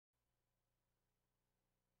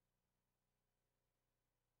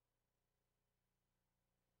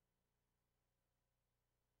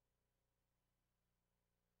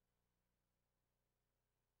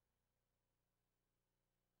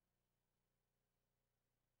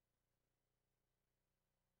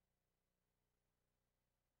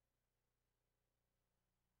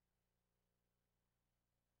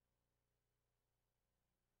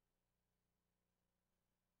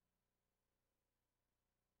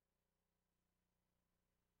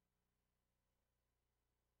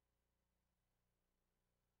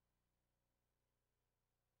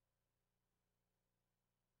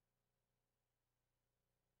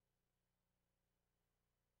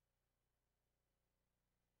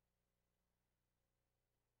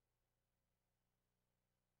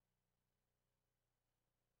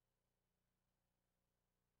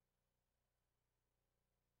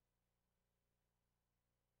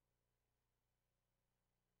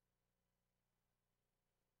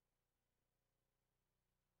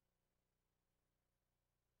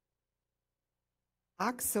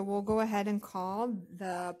So we'll go ahead and call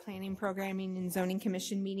the Planning, Programming, and Zoning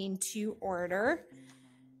Commission meeting to order.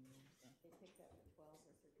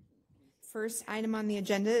 First item on the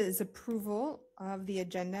agenda is approval of the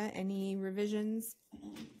agenda. Any revisions?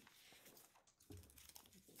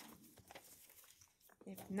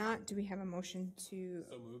 If not, do we have a motion to?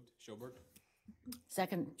 So moved. Schoberg.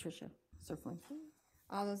 Second, Tricia Surfling.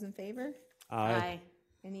 All those in favor? Aye.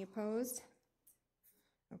 Any opposed?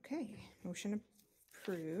 Okay, motion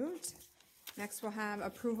approved. Next, we'll have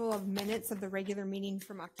approval of minutes of the regular meeting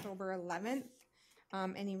from October 11th.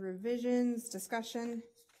 Any revisions, discussion?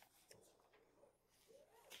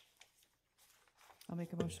 I'll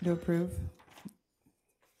make a motion to approve.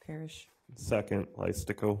 Parrish. Second,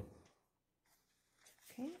 Lystico.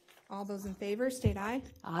 Okay, all those in favor, state aye.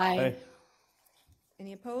 Aye.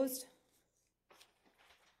 Any opposed?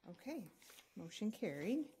 Okay, motion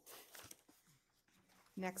carried.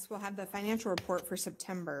 Next, we'll have the financial report for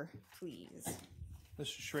September, please. This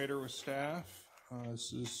is Schrader with staff.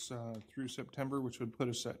 This is through September, which would put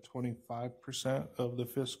us at 25% of the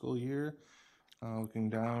fiscal year. Looking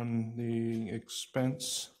down the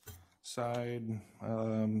expense side,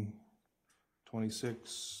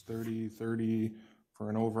 26, 30, 30 for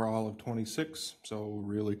an overall of 26. So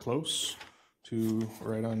really close to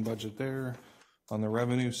right on budget there. On the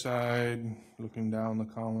revenue side, looking down the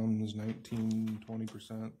columns, 19,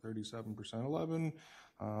 20%, 37%, 11,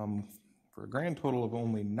 for a grand total of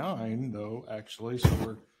only 9, though, actually. So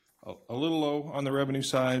we're a little low on the revenue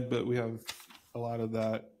side, but we have a lot of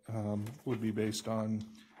that would be based on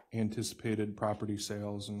anticipated property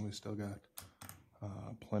sales, and we still got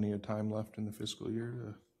plenty of time left in the fiscal year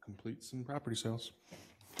to complete some property sales.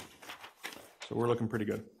 So we're looking pretty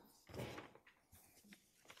good.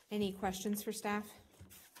 Any questions for staff?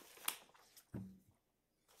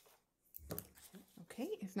 Okay,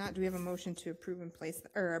 if not, do we have a motion to approve and place,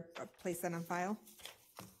 or place that on file?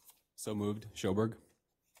 So moved. Schoberg.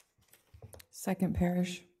 Second,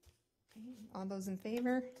 Parrish. Okay, all those in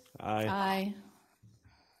favor? Aye. Aye.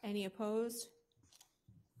 Any opposed?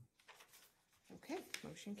 Okay,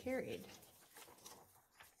 motion carried.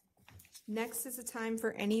 Next is a time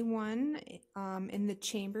for anyone in the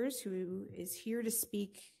chambers who is here to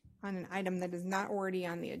speak on an item that is not already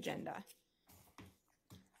on the agenda.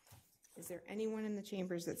 Is there anyone in the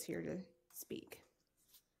chambers that's here to speak?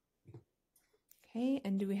 Okay,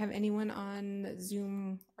 and do we have anyone on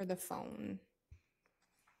Zoom or the phone?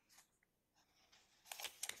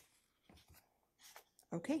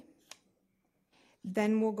 Okay.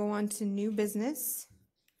 Then we'll go on to new business.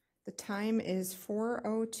 The time is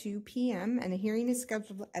 4:02 p.m. and a hearing is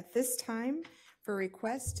scheduled at this time for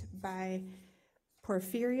request by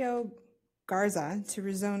Porfirio Garza to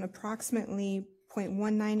rezone approximately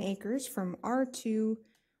 0.19 acres from R2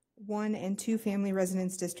 1 and 2 Family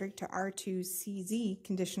Residence District to R2 CZ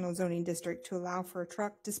Conditional Zoning District to allow for a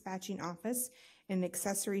truck dispatching office and an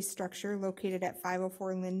accessory structure located at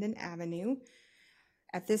 504 Linden Avenue.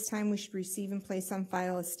 At this time, we should receive and place on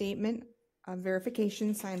file a statement of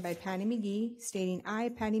verification signed by Patty McGee stating, I,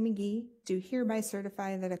 Patty McGee, do hereby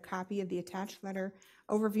certify that a copy of the attached letter,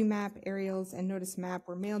 overview map, aerials, and notice map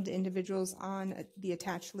were mailed to individuals on the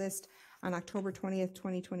attached list on October 20th,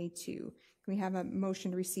 2022. Can we have a motion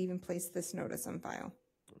to receive and place this notice on file?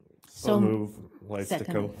 So move,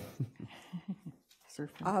 Lystico.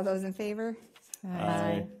 All those in favor?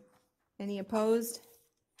 Aye. Any opposed?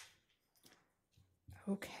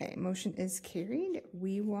 Okay, motion is carried.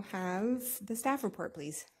 We will have the staff report,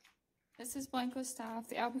 please. This is Blanco staff.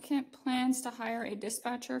 The applicant plans to hire a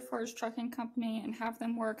dispatcher for his trucking company and have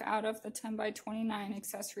them work out of the 10 by 29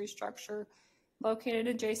 accessory structure located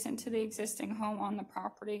adjacent to the existing home on the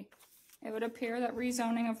property. It would appear that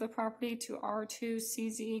rezoning of the property to R2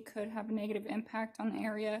 CZ could have a negative impact on the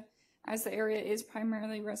area, as the area is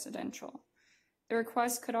primarily residential. The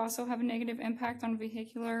request could also have a negative impact on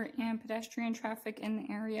vehicular and pedestrian traffic in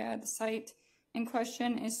the area. The site in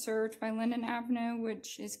question is served by Linden Avenue,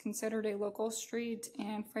 which is considered a local street,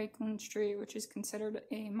 and Franklin Street, which is considered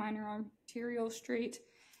a minor arterial street.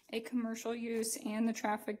 A commercial use and the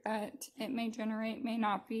traffic that it may generate may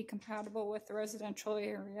not be compatible with the residential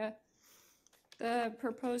area. The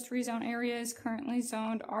proposed rezone area is currently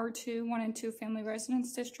zoned R2 1 and 2 Family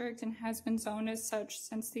Residence District and has been zoned as such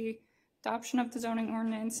since the adoption of the zoning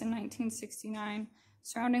ordinance in 1969.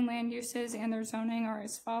 Surrounding land uses and their zoning are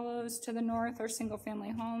as follows. To the north are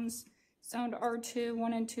single-family homes, zoned R2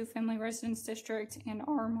 1 and 2 Family Residence District and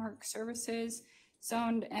R-Mark Services,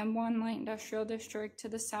 zoned M1 Light Industrial District. To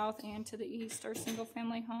the south and to the east are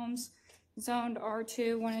single-family homes, zoned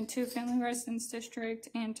R2 1 and 2 Family Residence District,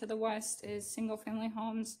 and to the west is single-family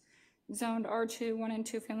homes, zoned R2 1 and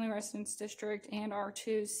 2 family residence district and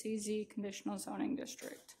R2 CZ conditional zoning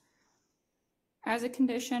district. As a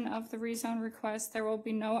condition of the rezone request, there will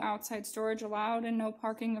be no outside storage allowed and no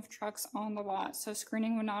parking of trucks on the lot, so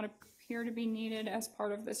screening would not appear to be needed as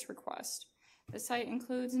part of this request. The site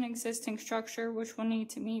includes an existing structure which will need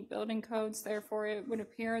to meet building codes, therefore it would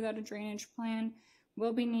appear that a drainage plan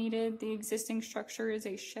will be needed. The existing structure is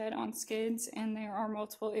a shed on skids, and there are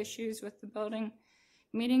multiple issues with the building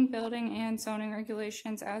meeting building and zoning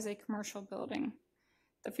regulations as a commercial building.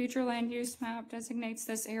 The future land use map designates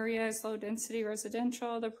this area as low-density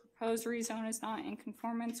residential. The proposed rezone is not in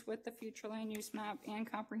conformance with the future land use map and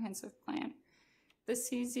comprehensive plan. The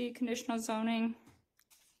CZ conditional zoning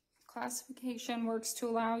classification works to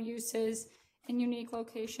allow uses in unique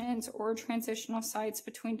locations or transitional sites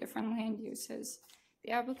between different land uses.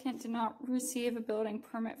 The applicant did not receive a building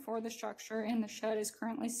permit for the structure, and the shed is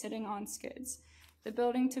currently sitting on skids. The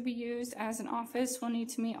building to be used as an office will need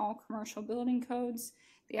to meet all commercial building codes.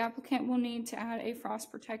 The applicant will need to add a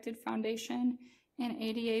frost-protected foundation, an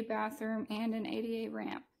ADA bathroom, and an ADA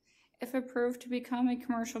ramp. If approved to become a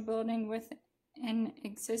commercial building with an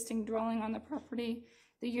existing dwelling on the property,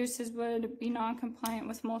 the uses would be non-compliant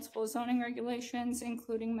with multiple zoning regulations,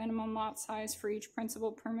 including minimum lot size for each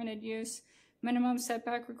principal permitted use, minimum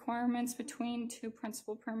setback requirements between two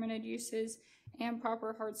principal permitted uses, and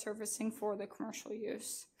proper hard surfacing for the commercial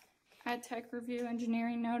use. At Tech Review,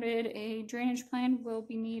 engineering noted a drainage plan will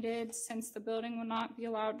be needed since the building will not be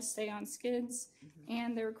allowed to stay on skids,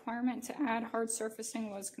 and the requirement to add hard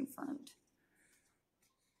surfacing was confirmed.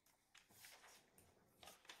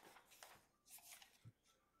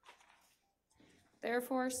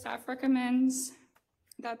 Therefore, staff recommends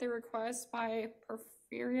that the request by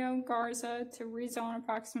Porfirio Garza to rezone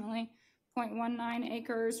approximately 0.19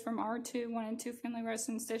 acres from R2 1 and 2 family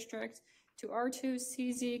residence district to R2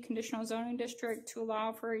 CZ conditional zoning district to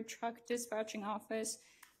allow for a truck dispatching office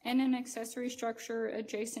and an accessory structure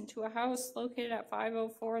adjacent to a house located at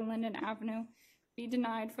 504 Linden Avenue be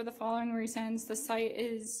denied for the following reasons. The site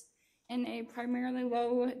is in a primarily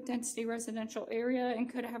low-density residential area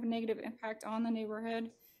and could have a negative impact on the neighborhood.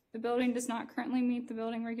 The building does not currently meet the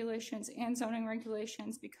building regulations and zoning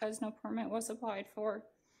regulations because no permit was applied for.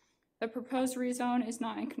 The proposed rezone is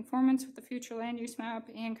not in conformance with the future land use map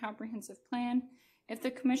and comprehensive plan. If the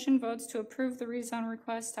commission votes to approve the rezone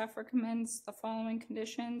request, staff recommends the following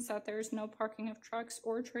conditions: that there is no parking of trucks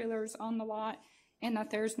or trailers on the lot, and that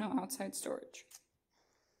there is no outside storage.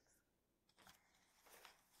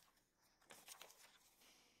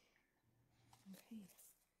 Okay.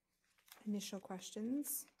 Initial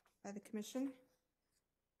questions by the commission?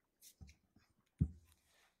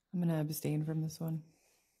 I'm going to abstain from this one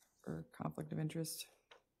for conflict of interest.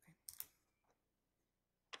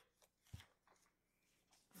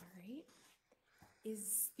 All right.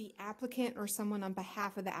 Is the applicant or someone on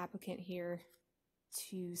behalf of the applicant here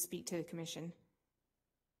to speak to the commission?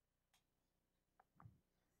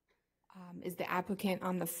 Is the applicant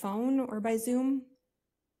on the phone or by Zoom?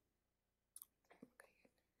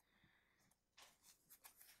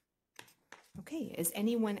 Okay, is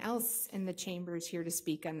anyone else in the chambers here to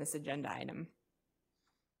speak on this agenda item?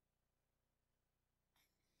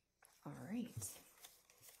 All right.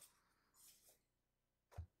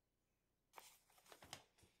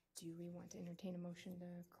 Do we want to entertain a motion to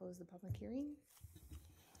close the public hearing?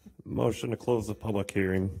 Motion to close the public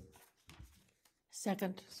hearing.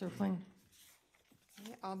 Second, Surfling.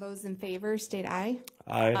 Okay, all those in favor state aye.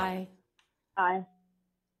 Aye. Aye. Aye.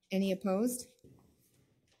 Any opposed?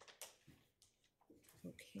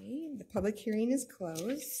 Okay, the public hearing is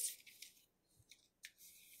closed.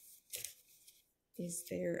 Is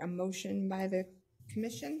there a motion by the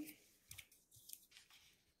commission?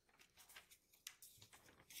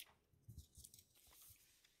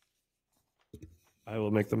 I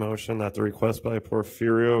will make the motion that the request by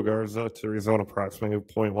Porfirio Garza to rezone approximately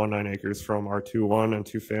 0.19 acres from R2 1 and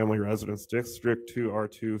 2 family residence district to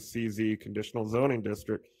R2 CZ conditional zoning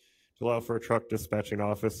district to allow for a truck dispatching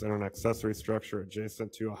office and an accessory structure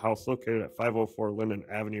adjacent to a house located at 504 Linden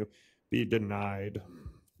Avenue be denied.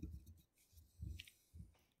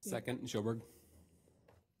 Second, Schoberg.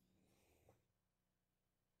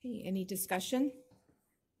 Okay, any discussion?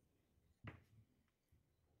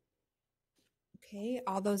 Okay,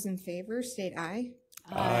 all those in favor state aye.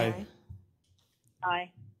 Aye.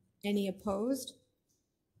 Aye. Any opposed?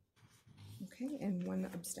 Okay, and one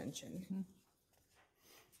abstention.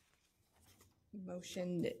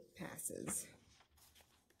 Motion passes.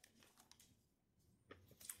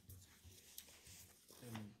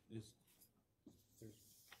 And there's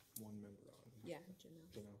one member on. Yeah,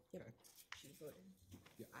 Janelle, Yep. okay. she voted.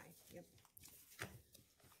 Aye, yep.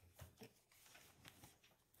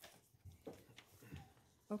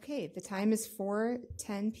 Okay, the time is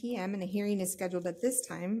 4:10 PM and a hearing is scheduled at this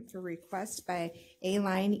time for request by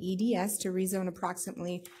A-Line EDS to rezone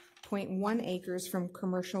approximately 0.1 acres from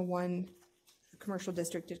Commercial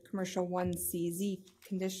District to Commercial 1 CZ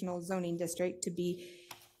Conditional Zoning District to be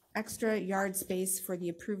extra yard space for the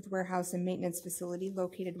approved warehouse and maintenance facility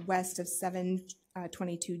located west of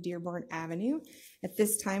 722 Dearborn Avenue. At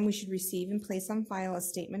this time, we should receive and place on file a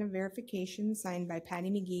statement of verification signed by Patty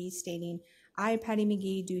McGee stating, "I, Patty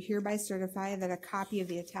McGee, do hereby certify that a copy of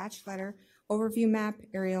the attached letter, overview map,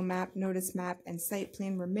 aerial map, notice map, and site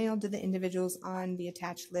plan were mailed to the individuals on the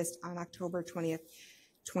attached list on October 20th,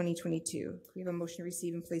 2022. We have a motion to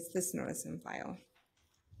receive and place this notice in file.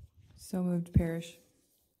 So moved, Parrish.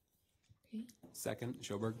 Second,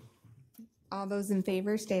 Schoberg. All those in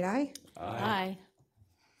favor state aye. Aye.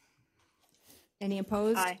 Any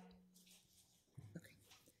opposed? Aye.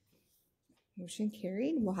 Motion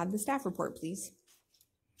carried. We'll have the staff report, please.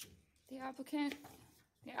 The applicant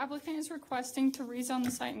is requesting to rezone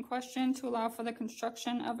the site in question to allow for the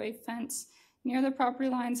construction of a fence near the property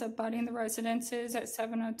lines abutting the residences at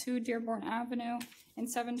 702 Dearborn Avenue and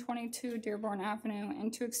 722 Dearborn Avenue,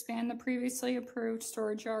 and to expand the previously approved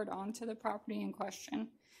storage yard onto the property in question.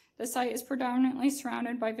 The site is predominantly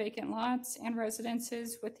surrounded by vacant lots and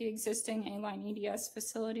residences with the existing A-Line EDS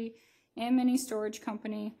facility and mini storage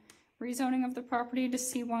company. Rezoning of the property to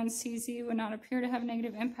C1 CZ would not appear to have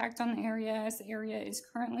negative impact on the area, as the area is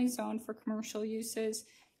currently zoned for commercial uses,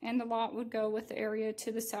 and the lot would go with the area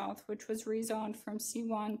to the south, which was rezoned from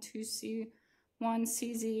C1 to C1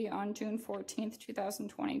 CZ on June 14th,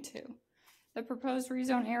 2022. The proposed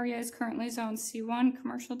rezone area is currently zoned C1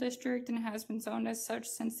 Commercial District and has been zoned as such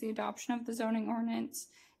since the adoption of the zoning ordinance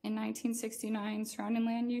in 1969. Surrounding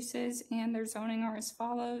land uses and their zoning are as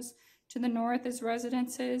follows. To the north is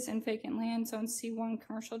residences and vacant land zoned C1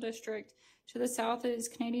 Commercial District. To the south is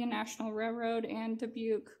Canadian National Railroad and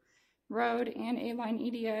Dubuque Road and A-Line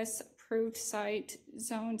EDS approved site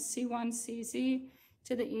zoned C1 CZ.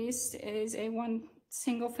 To the east is a one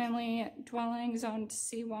single-family dwelling zoned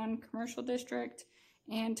C1 Commercial District,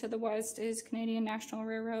 and to the west is Canadian National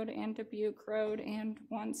Railroad and Dubuque Road and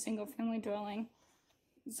one single-family dwelling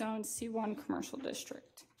zoned C1 Commercial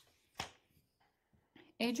District.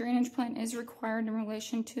 A drainage plan is required in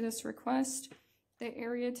relation to this request. The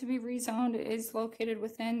area to be rezoned is located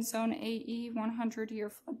within Zone AE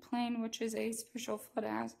 100-year floodplain, which is a special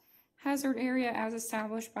flood hazard area as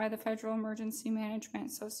established by the Federal Emergency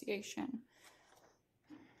Management Association.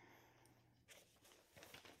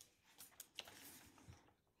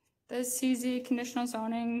 The CZ conditional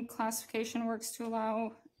zoning classification works to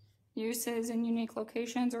allow uses in unique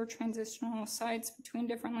locations or transitional sites between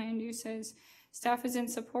different land uses. Staff is in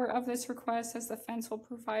support of this request as the fence will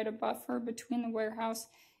provide a buffer between the warehouse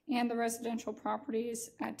and the residential properties.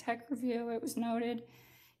 At tech review, it was noted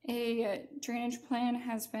a drainage plan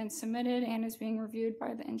has been submitted and is being reviewed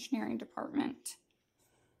by the engineering department.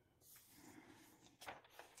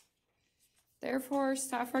 Therefore,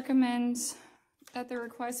 staff recommends that the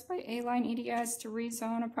request by A-Line EDS to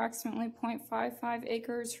rezone approximately 0.55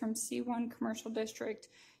 acres from C1 Commercial District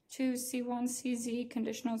to C1 CZ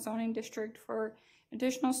Conditional Zoning District for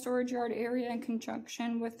additional storage yard area in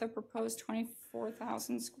conjunction with the proposed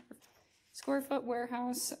 24,000 square foot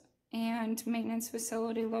warehouse and maintenance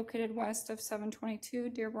facility located west of 722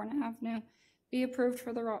 Dearborn Avenue be approved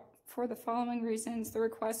for the following reasons. The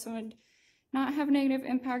request would not have a negative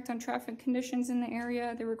impact on traffic conditions in the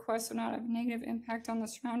area. The request would not have a negative impact on the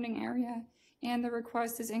surrounding area, and the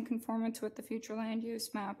request is in conformance with the future land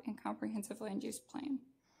use map and comprehensive land use plan.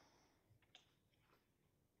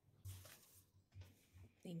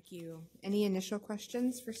 Thank you. Any initial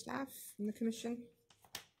questions for staff from the commission?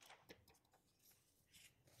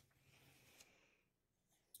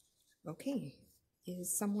 Okay,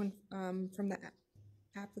 is someone from the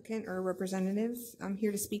applicant or representative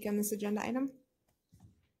here to speak on this agenda item?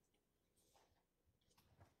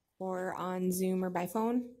 Or on Zoom or by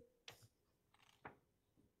phone?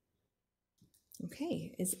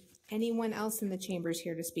 Okay, is anyone else in the chambers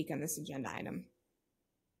here to speak on this agenda item?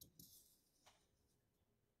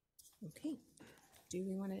 Okay, do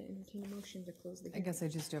we want to entertain a motion to close the I hearing? guess I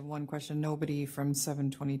just have one question. Nobody from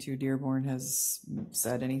 722 Dearborn has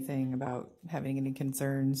said anything about having any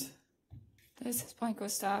concerns. This is Blanco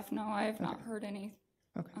staff. No, I have not heard any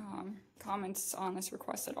Okay. comments on this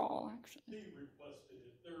request at all, actually. They requested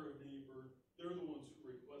it. They're a neighbor. They're the ones who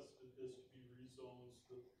requested this to be rezoned.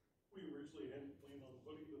 We originally hadn't planned on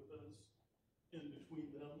putting the fence in between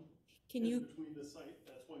them. Can you, between the site.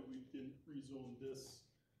 That's why we didn't rezone this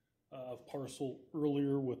parcel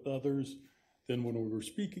earlier with others. Then when we were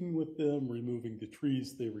speaking with them, removing the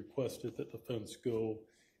trees, they requested that the fence go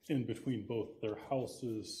in between both their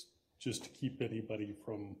houses just to keep anybody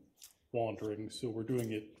from wandering. So we're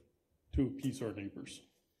doing it to appease our neighbors.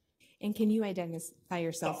 And can you identify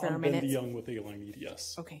yourself for a I'm minute? Ben DeYoung with A-Line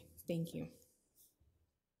EDS. Okay, thank you.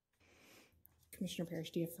 Commissioner Parrish,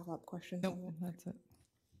 do you have follow-up questions? Nope, that's it.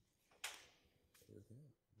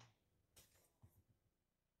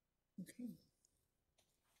 Okay.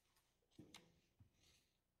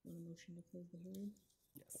 Want a motion to close the hearing?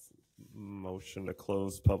 Yes. Motion to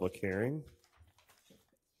close public hearing.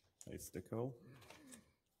 Istico. Do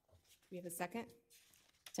we have a second?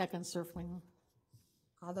 Second, Surfling.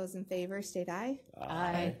 All those in favor, state aye.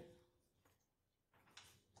 Aye.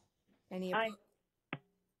 Any Aye.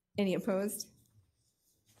 Any opposed?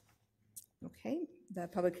 Okay, the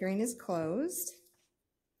public hearing is closed.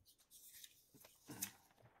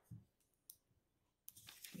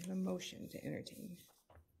 We have a motion to entertain.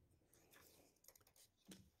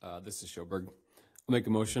 This is Schoberg. I'll make a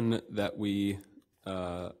motion that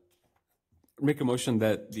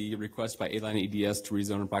the request by A-Line EDS to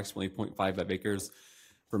rezone approximately 0.55 acres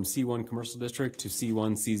from C1 Commercial District to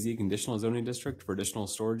C1 CZ Conditional Zoning District for additional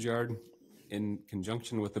storage yard in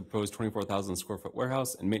conjunction with the proposed 24,000 square foot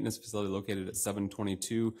warehouse and maintenance facility located at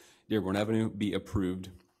 722 Dearborn Avenue be approved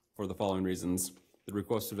for the following reasons. The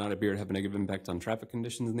request does not appear to have a negative impact on traffic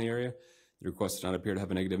conditions in the area. The request does not appear to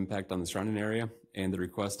have a negative impact on the surrounding area, and the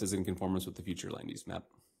request is in conformance with the future land use map.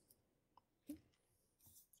 Do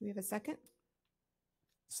we have a second?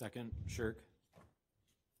 Second, Shirk.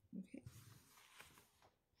 Okay.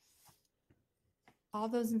 All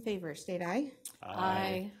those in favor, state aye.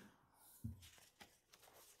 Aye.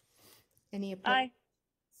 Any opposed? Aye.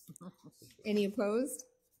 Any opposed?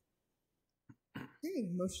 Okay,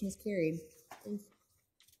 motion is carried. Thank you.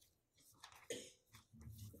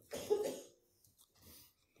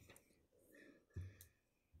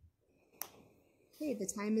 Okay, the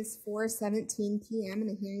time is 4:17 p.m.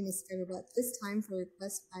 and a hearing is scheduled at this time for a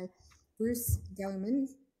request by Bruce Gellerman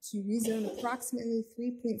to rezone approximately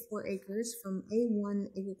 3.4 acres from A1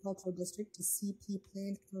 Agricultural District to CP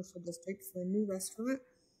Planned Commercial District for a new restaurant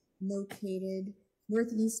located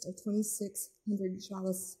northeast of 2600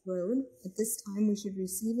 Chalice Road. At this time, we should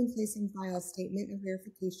receive and place on file a statement of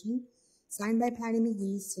verification signed by Patty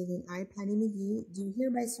McGee stating, I, Patty McGee, do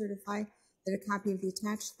hereby certify that a copy of the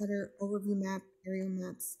attached letter, overview map, aerial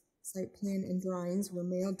maps, site plan, and drawings were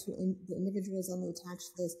mailed to the individuals on the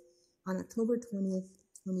attached list on October 20th,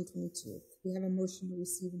 2022. We have a motion to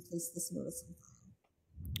receive and place this notice on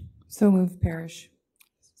file. So moved, Parrish.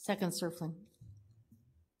 Second, Surfling.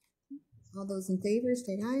 All those in favor,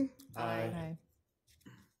 state aye. Aye.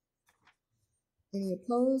 Any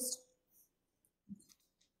opposed?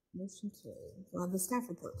 Motion carried. We'll have the staff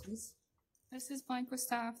report, please. This is blank with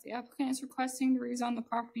staff. The applicant is requesting to rezone the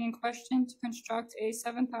property in question to construct a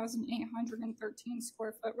 7,813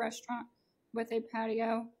 square foot restaurant with a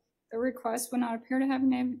patio. The request would not appear to have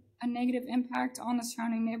a negative impact on the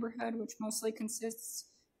surrounding neighborhood, which mostly consists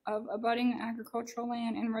of abutting agricultural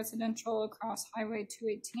land and residential across Highway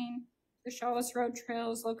 218. The Chalice Road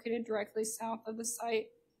Trail is located directly south of the site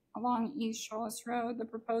along East Chalice Road. The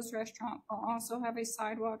proposed restaurant will also have a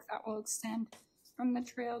sidewalk that will extend from the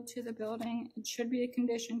trail to the building. It should be a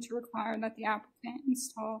condition to require that the applicant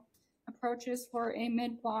install approaches for a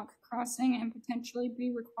mid-block crossing and potentially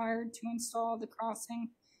be required to install the crossing,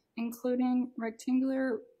 including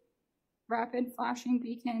rectangular rapid flashing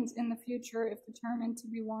beacons in the future if determined to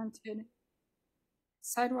be warranted.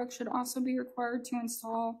 Sidewalk should also be required to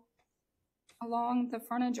install along the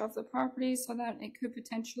frontage of the property so that it could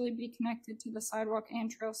potentially be connected to the sidewalk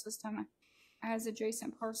and trail system as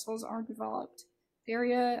adjacent parcels are developed. The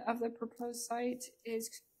area of the proposed site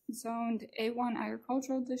is zoned A1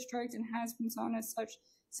 Agricultural District and has been zoned as such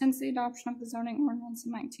since the adoption of the zoning ordinance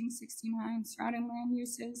in 1969. Surrounding land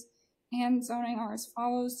uses and zoning are as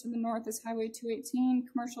follows. To the north is Highway 218,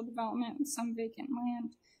 commercial development with some vacant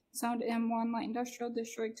land, zoned M1 Light Industrial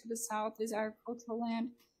District. To the south is agricultural land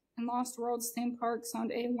and Lost Worlds Theme Park,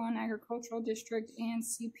 zoned A1 Agricultural District and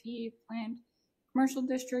CP Planned Commercial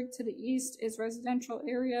District. To the east is residential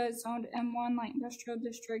area, zoned M1 Light Industrial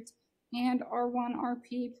District and R1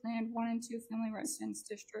 RP Planned 1 and 2 Family Residence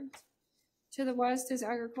District. To the west is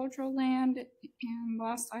agricultural land and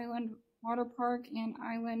Lost Island Water Park and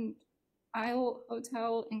Isle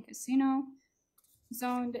Hotel and Casino,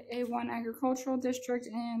 zoned A1 Agricultural District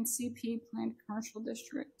and CP Planned Commercial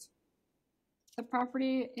District. The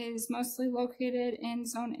property is mostly located in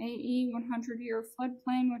Zone AE 100-year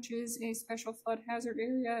floodplain, which is a special flood hazard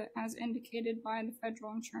area as indicated by the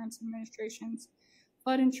Federal Insurance Administration's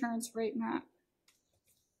flood insurance rate map.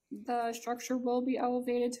 The structure will be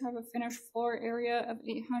elevated to have a finished floor area of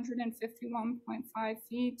 851.5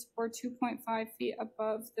 feet or 2.5 feet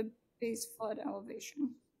above the base flood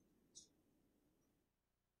elevation.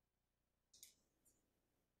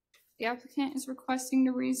 The applicant is requesting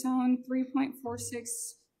to rezone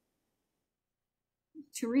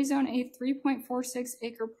a 3.46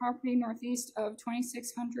 acre property northeast of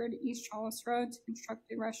 2600 East Chalice Road to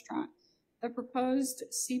construct a restaurant. The proposed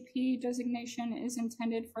CP designation is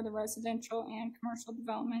intended for the residential and commercial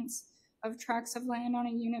developments of tracts of land on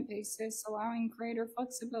a unit basis, allowing greater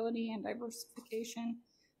flexibility and diversification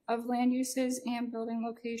of land uses and building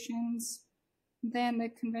locations than the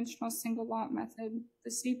conventional single lot method. The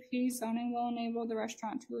CP zoning will enable the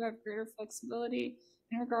restaurant to have greater flexibility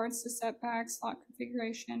in regards to setbacks, lot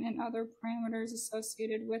configuration, and other parameters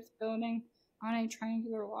associated with building on a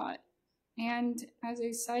triangular lot. And as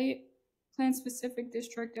a site plan-specific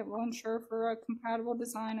district, it will ensure for a compatible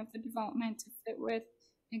design of the development to fit with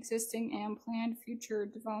existing and planned future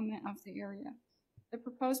development of the area. The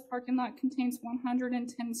proposed parking lot contains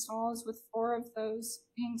 110 stalls, with 4 of those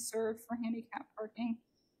being served for handicap parking.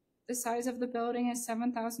 The size of the building is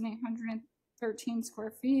 7,813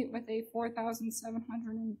 square feet, with a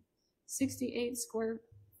 4,768 square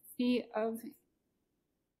feet of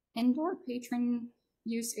indoor patron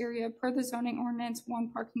use area. Per the zoning ordinance,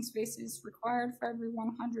 1 parking space is required for every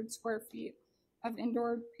 100 square feet of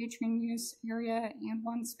indoor patron use area and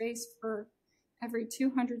 1 space for every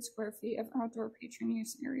 200 square feet of outdoor patron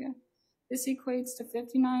use area. This equates to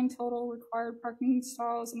 59 total required parking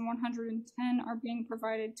stalls, and 110 are being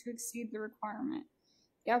provided to exceed the requirement.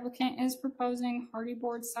 The applicant is proposing hardy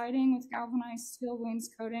board siding with galvanized steel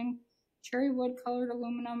wainscoting. Cherry wood colored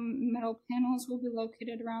aluminum metal panels will be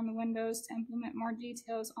located around the windows to implement more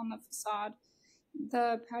details on the facade.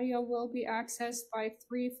 The patio will be accessed by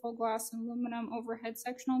 3 full glass aluminum overhead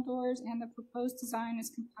sectional doors, and the proposed design is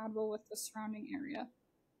compatible with the surrounding area.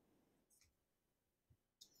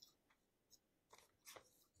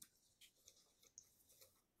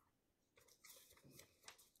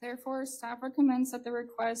 Therefore, staff recommends that the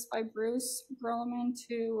request by Bruce Berleman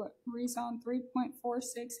to rezone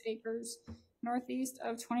 3.46 acres northeast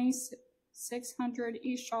of 2600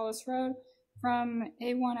 East Chalice Road from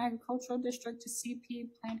A1 Agricultural District to CP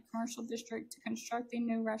Planned Commercial District to construct a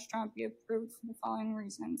new restaurant be approved for the following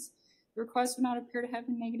reasons. The request would not appear to have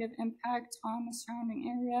a negative impact on the surrounding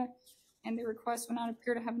area, and the request would not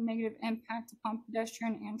appear to have a negative impact upon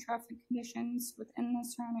pedestrian and traffic conditions within the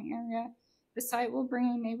surrounding area. The site will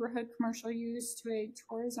bring a neighborhood commercial use to a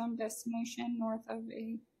tourism destination north of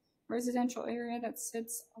a residential area that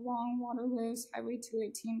sits along Waterloo's Highway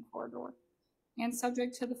 218 corridor, and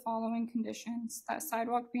subject to the following conditions: that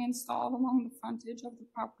sidewalk be installed along the frontage of the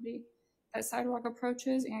property, that sidewalk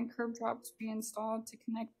approaches and curb drops be installed to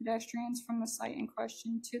connect pedestrians from the site in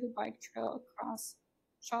question to the bike trail across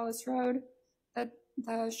Chalice Road, that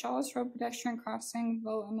the Chalice Road pedestrian crossing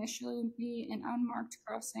will initially be an unmarked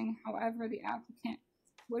crossing. However, the applicant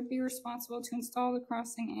would be responsible to install the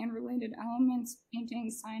crossing and related elements, painting,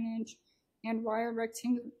 signage, and wired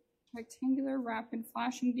rectangular rapid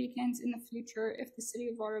flashing beacons in the future if the City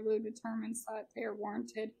of Waterloo determines that they are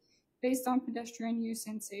warranted based on pedestrian use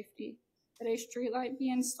and safety. That a streetlight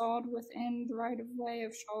be installed within the right-of-way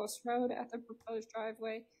of Chalice Road at the proposed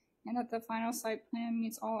driveway, and that the final site plan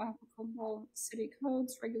meets all applicable city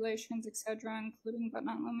codes, regulations, etc., including but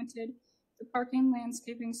not limited to parking,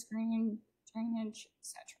 landscaping, screening, drainage,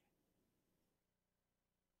 etc.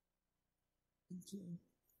 Thank you.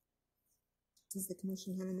 Does the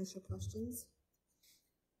commission have initial questions?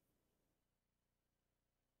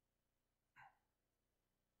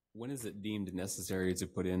 When is it deemed necessary to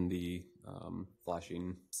put in the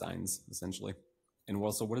flashing signs, essentially? And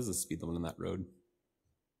also, what is the speed limit on that road?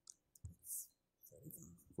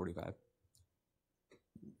 45.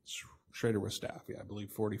 Schrader with staff, yeah, I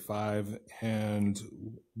believe 45. And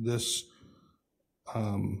this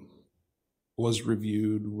was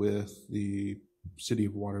reviewed with the City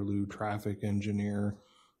of Waterloo traffic engineer.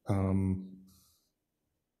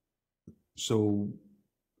 So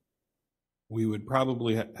we would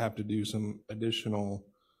probably have to do some additional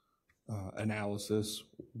analysis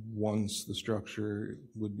once the structure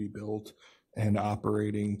would be built and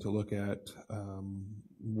operating to look at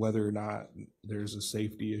whether or not there's a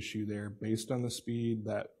safety issue there based on the speed.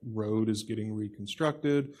 That road is getting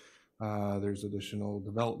reconstructed. There's additional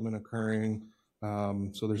development occurring.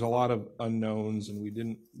 So there's a lot of unknowns, and we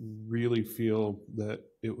didn't really feel that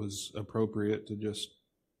it was appropriate to just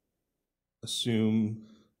assume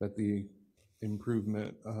that the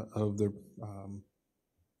improvement of the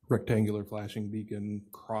rectangular flashing beacon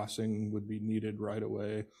crossing would be needed right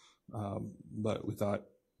away. But we thought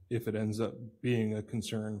if it ends up being a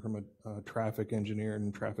concern from a traffic engineer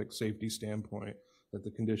and traffic safety standpoint, that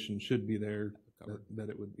the condition should be there, that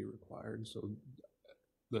it would be required. So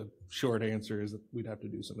the short answer is that we'd have to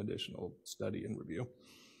do some additional study and review.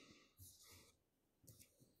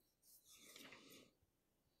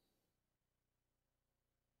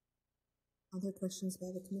 Other questions by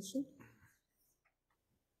the commission?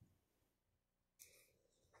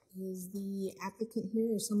 Is the applicant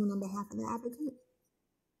here or someone on behalf of the applicant?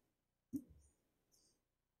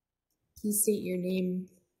 Please state your name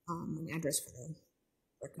and address for the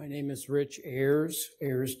record. My name is Rich Ayers,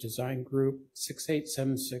 Ayers Design Group,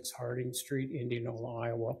 6876 Harding Street, Indianola,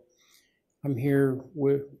 Iowa. I'm here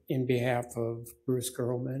in behalf of Bruce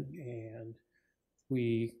Gerlman, and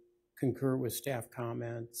we concur with staff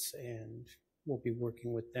comments, and we'll be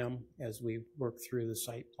working with them as we work through the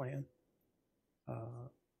site plan.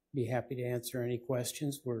 Be happy to answer any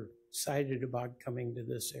questions. We're excited about coming to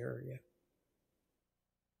this area.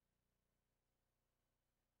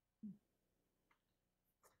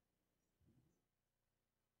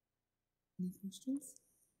 Any questions?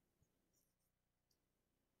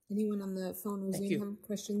 Anyone on the phone or Thank Zoom you. have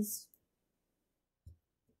questions?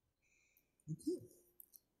 Okay.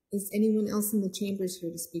 Is anyone else in the chambers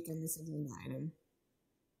here to speak on this agenda item?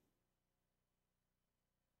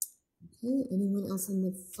 Okay, anyone else on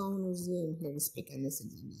the phone or Zoom here to speak on this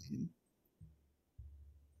agenda item?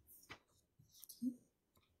 Okay.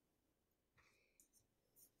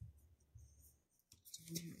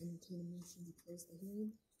 Do we entertain a motion to close the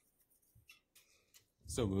hearing?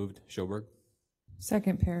 So moved. Schoberg.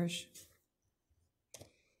 Second, Parrish.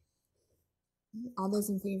 All those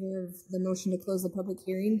in favor of the motion to close the public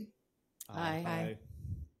hearing? Aye.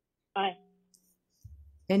 Aye.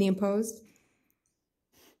 Any opposed?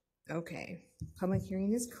 Okay, public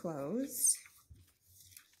hearing is closed.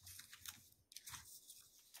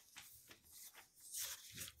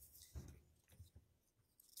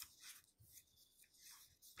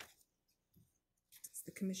 Does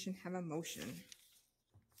the commission have a motion?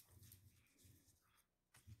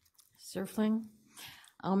 Surfling,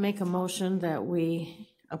 I'll make a motion that we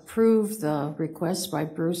approve the request by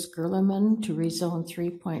Bruce Gerleman to rezone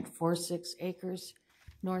 3.46 acres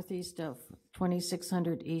northeast of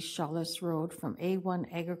 2600 East Shawless Road from A1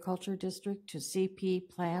 Agriculture District to CP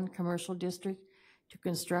Planned Commercial District to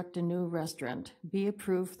construct a new restaurant. Be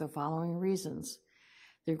approved for the following reasons.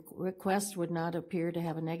 The request would not appear to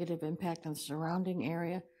have a negative impact on the surrounding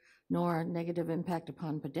area, nor a negative impact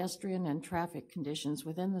upon pedestrian and traffic conditions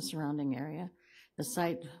within the surrounding area. The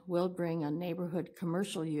site will bring a neighborhood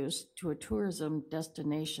commercial use to a tourism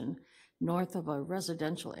destination north of a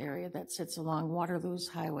residential area that sits along Waterloo's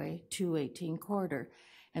Highway 218 corridor,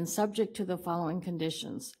 and subject to the following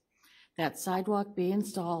conditions: that sidewalk be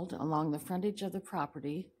installed along the frontage of the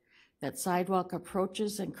property, that sidewalk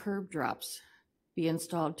approaches and curb drops be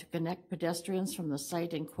installed to connect pedestrians from the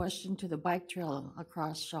site in question to the bike trail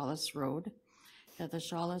across Shawless Road, that the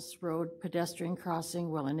Shawless Road pedestrian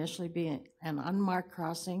crossing will initially be an unmarked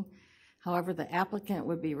crossing. However, the applicant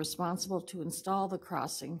would be responsible to install the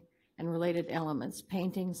crossing and related elements,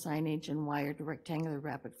 painting, signage, and wired rectangular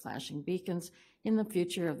rapid flashing beacons in the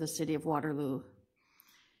future of the City of Waterloo.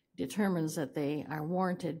 Determines that they are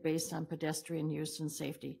warranted based on pedestrian use and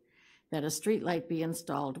safety. That a street light be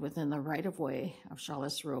installed within the right-of-way of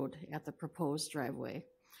Shawless Road at the proposed driveway.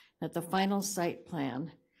 That the final site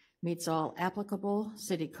plan meets all applicable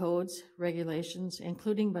city codes, regulations,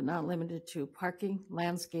 including but not limited to parking,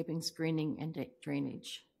 landscaping, screening, and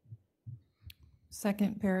drainage.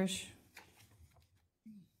 Second, Parrish.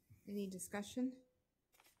 Any discussion?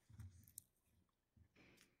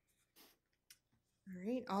 All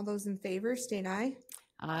right, all those in favor, state aye.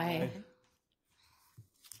 Aye.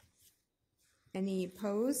 Any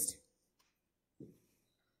opposed?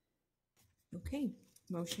 Okay,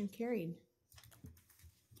 motion carried.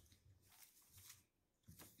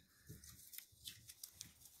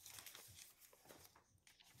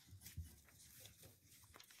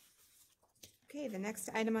 Okay, the next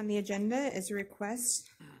item on the agenda is a request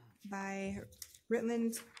by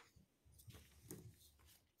Ritland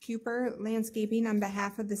Cooper Landscaping on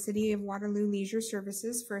behalf of the City of Waterloo Leisure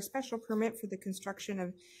Services for a special permit for the construction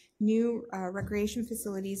of new recreation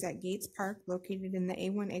facilities at Gates Park located in the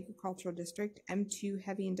A1 Agricultural District, M2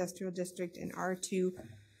 Heavy Industrial District, and R2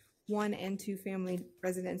 1 and 2 family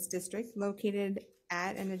residence district located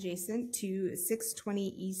at and adjacent to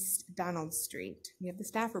 620 East Donald Street. You have the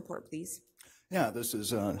staff report, please. Yeah, this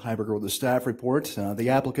is Heiberger with the staff report. The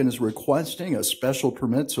applicant is requesting a special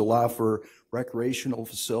permit to allow for recreational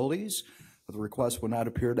facilities. The request would not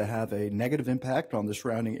appear to have a negative impact on the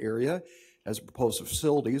surrounding area, as proposed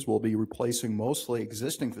facilities will be replacing mostly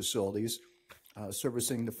existing facilities,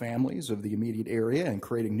 servicing the families of the immediate area and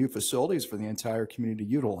creating new facilities for the entire community to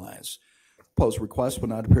utilize. Proposed request would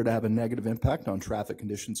not appear to have a negative impact on traffic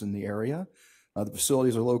conditions in the area. The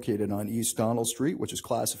facilities are located on East Donald Street, which is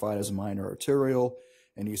classified as a minor arterial,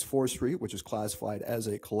 and East 4th Street, which is classified as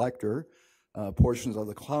a collector. Portions of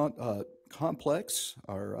the complex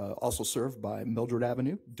are also served by Mildred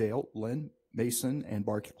Avenue, Dale, Lynn, Mason, and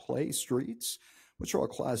Barclay Streets, which are all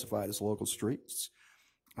classified as local streets.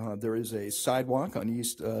 There is a sidewalk on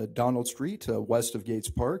East Donald Street, west of Gates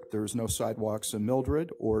Park. There is no sidewalks in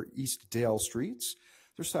Mildred or East Dale Streets.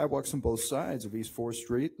 There's sidewalks on both sides of East 4th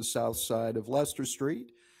Street, the south side of Leicester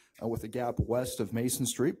Street, with a gap west of Mason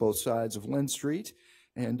Street, both sides of Lynn Street.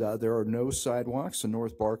 And there are no sidewalks in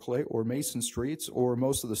North Barclay or Mason Streets or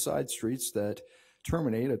most of the side streets that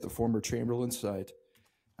terminate at the former Chamberlain site.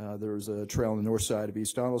 There's a trail on the north side of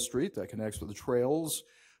East Donald Street that connects with the trails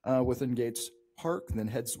within Gates Park, and then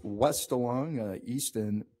heads west along East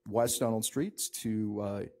and West Donald Streets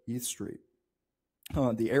to East Street.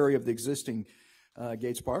 The area of the existing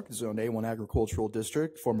Gates Park is zoned A1 Agricultural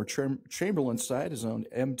District. Former Chamberlain site is zoned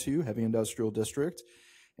M2 Heavy Industrial District.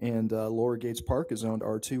 And Lower Gates Park is zoned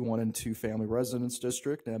R2 1 and 2 Family Residence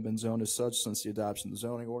District and have been zoned as such since the adoption of the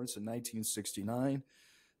zoning ordinance in 1969.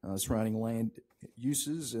 Surrounding land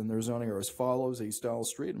uses and their zoning are as follows: East Donald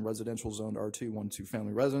Street and residential zoned R2 1 and 2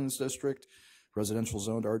 Family Residence District. Residential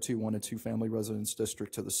zoned R2 1 and 2 Family Residence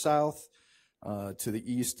District to the south. To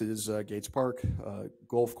the east is Gates Park,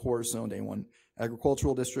 Golf Course zoned A1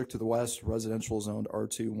 Agricultural District. To the west, residential zoned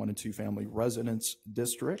R2 1 and 2 Family Residence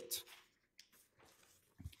District.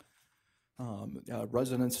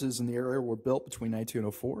 Residences in the area were built between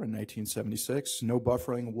 1904 and 1976. No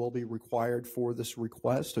buffering will be required for this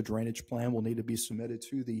request. A drainage plan will need to be submitted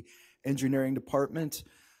to the engineering department.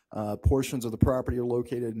 Portions of the property are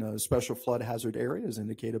located in a special flood hazard area as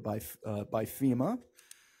indicated by FEMA.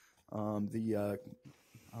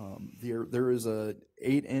 There is a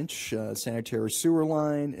 8-inch sanitary sewer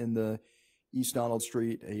line in the East Donald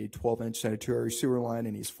Street, a 12-inch sanitary sewer line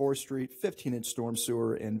in East 4th Street, 15-inch storm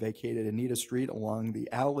sewer in vacated Anita Street along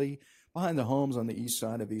the alley behind the homes on the east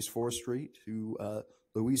side of East 4th Street to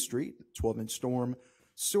Louise Street, 12-inch storm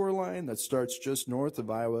sewer line that starts just north of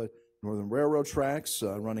Iowa Northern Railroad tracks,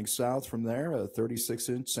 running south from there, a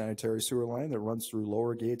 36-inch sanitary sewer line that runs through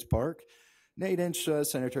Lower Gates Park, an 8-inch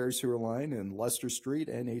sanitary sewer line in Leicester Street,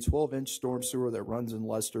 and a 12-inch storm sewer that runs in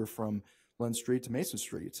Leicester from Lynn Street to Mason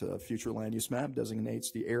Street. Future land use map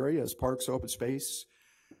designates the area as parks, open space,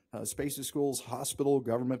 spaces, schools, hospital,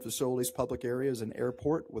 government facilities, public areas, and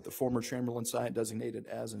airport, with the former Chamberlain site designated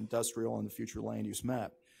as industrial on the future land use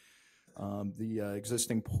map. The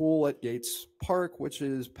existing pool at Gates Park, which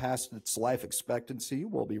is past its life expectancy,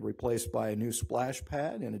 will be replaced by a new splash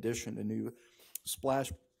pad. In addition to new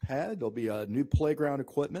splash pad, there'll be a new playground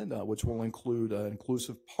equipment, which will include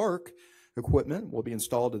inclusive park equipment will be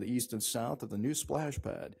installed to the east and south of the new splash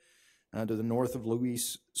pad. To the north of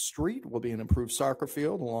Louise Street will be an improved soccer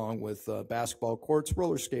field along with basketball courts,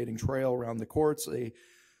 roller skating trail around the courts, a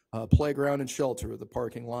playground and shelter. The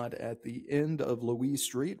parking lot at the end of Louise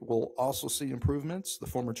Street will also see improvements. The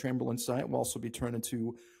former Chamberlain site will also be turned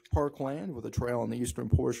into parkland with a trail on the eastern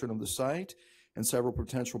portion of the site and several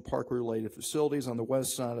potential park-related facilities on the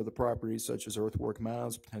west side of the property, such as earthwork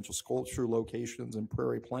mounds, potential sculpture locations, and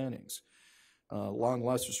prairie plantings. Along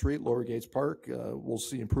Leicester Street, Lower Gates Park, we'll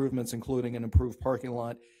see improvements, including an improved parking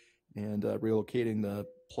lot and relocating the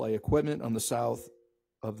play equipment on the south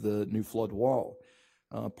of the new flood wall.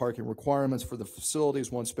 Parking requirements for the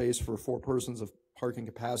facilities: 1 space for 4 persons of parking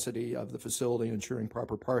capacity of the facility. Ensuring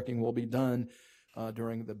proper parking will be done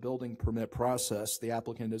during the building permit process. The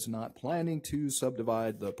applicant is not planning to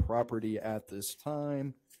subdivide the property at this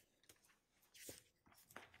time.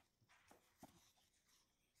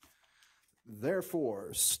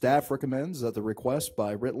 Therefore, staff recommends that the request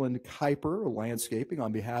by Ritland Kuiper Landscaping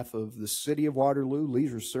on behalf of the City of Waterloo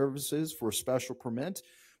Leisure Services for special permit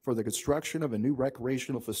for the construction of a new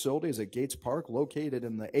recreational facilities at Gates Park located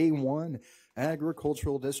in the A1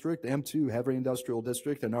 Agricultural District, M2 Heavy Industrial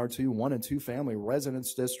District, and R2 1 and 2 Family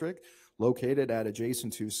Residence District located at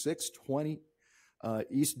adjacent to 620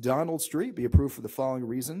 East Donald Street be approved for the following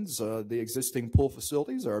reasons. The existing pool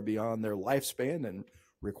facilities are beyond their lifespan and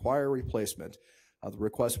require replacement. The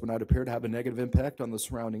request would not appear to have a negative impact on the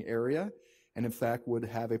surrounding area, and in fact would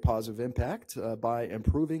have a positive impact by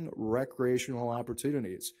improving recreational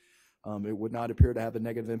opportunities. It would not appear to have a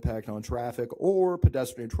negative impact on traffic or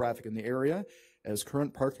pedestrian traffic in the area, as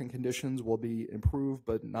current parking conditions will be improved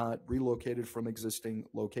but not relocated from existing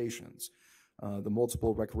locations. The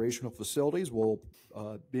multiple recreational facilities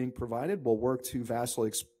being provided will work to vastly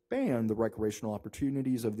expand the recreational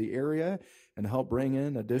opportunities of the area and help bring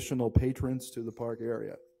in additional patrons to the park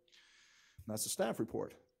area. And that's the staff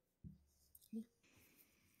report.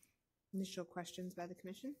 Initial questions by the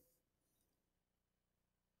commission?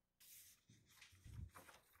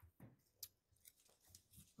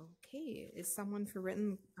 Okay, is someone for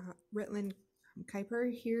Ritland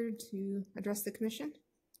Kuiper here to address the commission?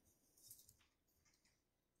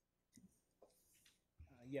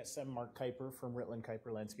 Yes, I'm Mark Kuiper from Ritland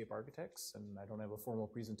Kuiper Landscape Architects, and I don't have a formal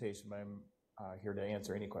presentation, but I'm here to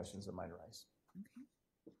answer any questions that might arise. Okay.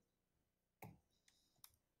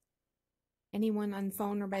 Anyone on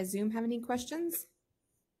phone or by Zoom have any questions?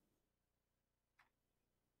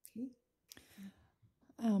 Okay.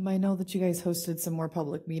 I know that you guys hosted some more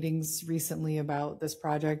public meetings recently about this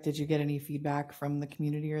project. Did you get any feedback from the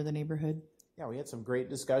community or the neighborhood? Yeah, we had some great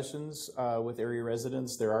discussions with area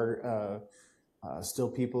residents. There are still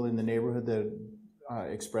people in the neighborhood that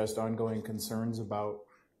expressed ongoing concerns about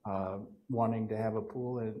wanting to have a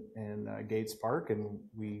pool in Gates Park, and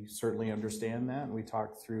we certainly understand that. And we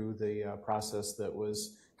talked through the process that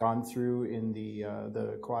was gone through in the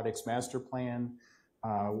aquatics master plan,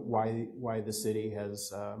 why the city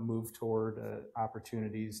has moved toward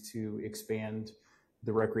opportunities to expand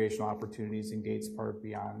the recreational opportunities in Gates Park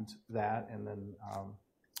beyond that, and then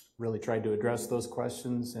really tried to address those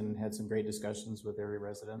questions and had some great discussions with area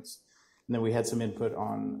residents. And then we had some input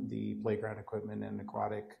on the playground equipment and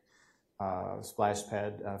aquatic splash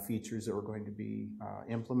pad features that were going to be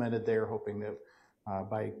implemented there, hoping that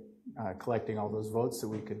by collecting all those votes that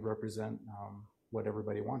we could represent what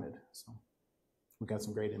everybody wanted. So we got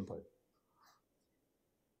some great input.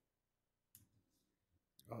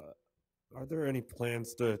 Are there any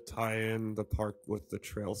plans to tie in the park with the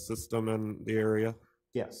trail system in the area?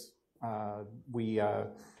 Yes, we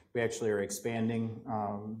actually are expanding.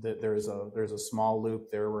 There's a small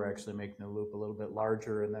loop there. We're actually making the loop a little bit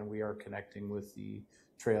larger, and then we are connecting with the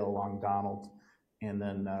trail along Donald. And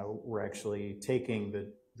then we're actually taking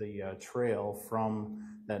the trail from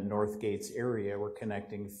that North Gates area. We're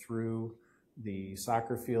connecting through the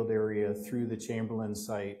soccer field area, through the Chamberlain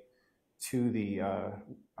site, to the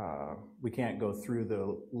we can't go through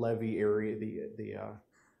the levee area,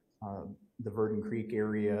 the Verdon Creek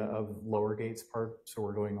area of Lower Gates Park. So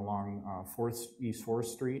we're going along East 4th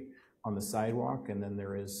Street on the sidewalk, and then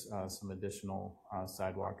there is some additional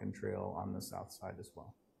sidewalk and trail on the south side as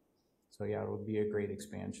well. So yeah, it would be a great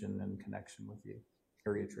expansion and connection with the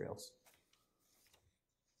area trails.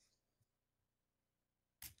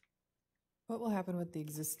 What will happen with the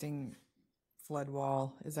existing flood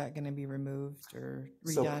wall? Is that going to be removed or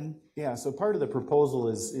redone? So part of the proposal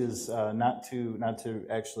is not to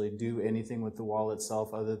actually do anything with the wall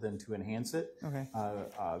itself other than to enhance it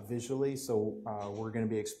visually. So we're going to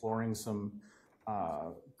be exploring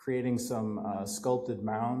creating some sculpted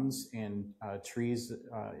mounds and trees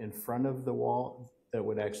in front of the wall that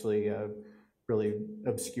would actually really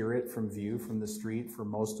obscure it from view from the street for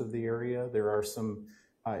most of the area. There are some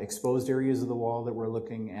exposed areas of the wall that we're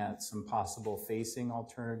looking at some possible facing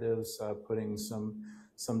alternatives, putting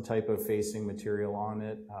some type of facing material on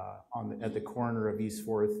it. At the corner of East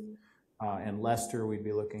 4th and Leicester, we'd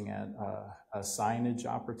be looking at a signage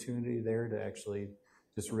opportunity there to actually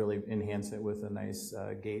just really enhance it with a nice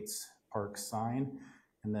Gates Park sign.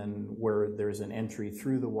 And then where there's an entry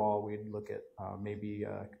through the wall, we'd look at maybe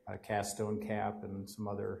a cast stone cap and some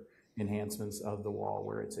other enhancements of the wall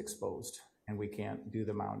where it's exposed. And we can't do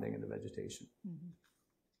the mounding and the vegetation. Mm-hmm.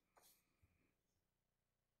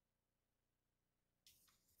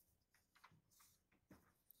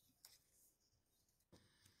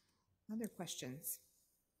 Other questions?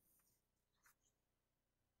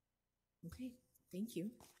 Okay, thank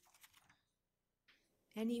you.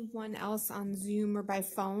 Anyone else on Zoom or by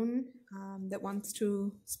phone that wants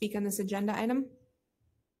to speak on this agenda item?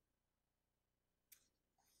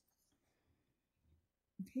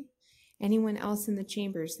 Okay. Anyone else in the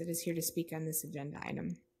chambers that is here to speak on this agenda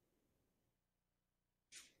item?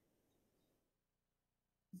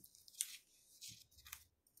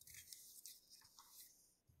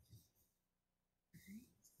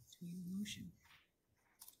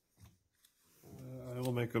 I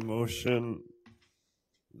will make a motion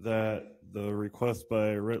that the request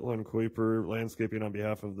by Ritland Kuiper Landscaping on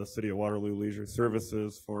behalf of the City of Waterloo Leisure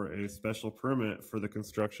Services for a special permit for the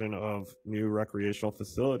construction of new recreational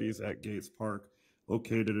facilities at Gates Park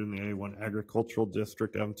located in the A1 Agricultural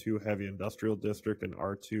District, M2 Heavy Industrial District, and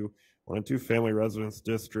R2 1 and 2 Family Residence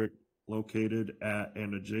District located at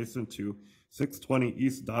and adjacent to 620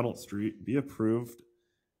 East Donald Street be approved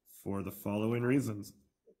for the following reasons.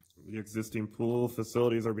 The existing pool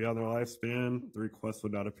facilities are beyond their lifespan. The request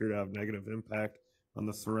would not appear to have negative impact on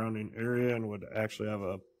the surrounding area and would actually have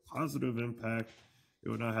a positive impact. It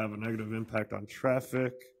would not have a negative impact on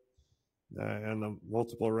traffic. And the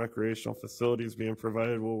multiple recreational facilities being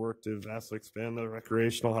provided will work to vastly expand the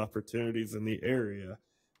recreational opportunities in the area.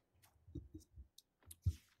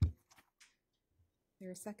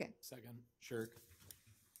 There a second? Second, Shirk.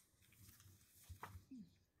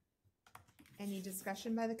 Any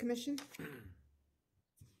discussion by the commission?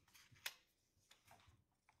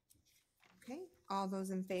 Okay, all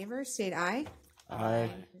those in favor state aye.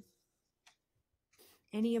 Aye.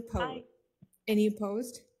 Any opposed? Aye. Any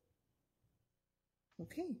opposed?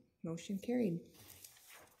 Okay, motion carried.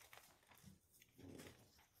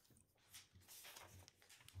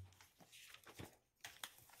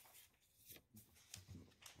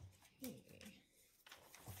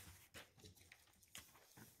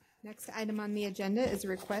 Next item on the agenda is a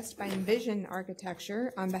request by Envision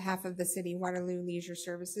Architecture on behalf of the City Waterloo Leisure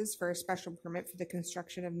Services for a special permit for the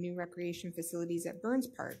construction of new recreation facilities at Burns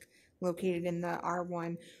Park, located in the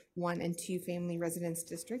R1 1 and 2 Family Residence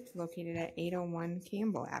District, located at 801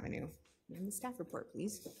 Campbell Avenue. And the staff report,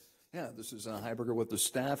 please. Yeah, this is Heiberger with the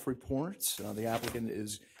staff reports. The applicant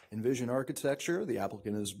is Envision Architecture. The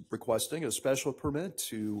applicant is requesting a special permit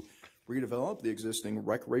to redevelop the existing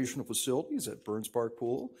recreational facilities at Burns Park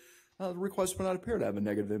Pool. The request will not appear to have a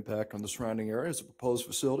negative impact on the surrounding areas. The proposed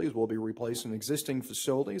facilities will be replacing existing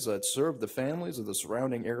facilities that serve the families of the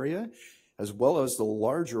surrounding area, as well as the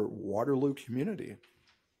larger Waterloo community.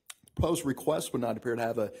 The proposed request would not appear to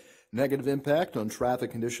have a negative impact on traffic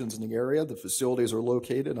conditions in the area. The facilities are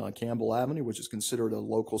located on Campbell Avenue, which is considered a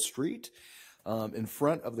local street. In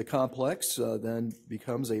front of the complex then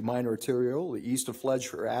becomes a minor arterial, east of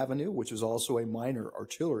Fletcher Avenue, which is also a minor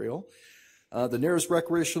arterial. The nearest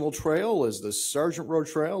recreational trail is the Sergeant Road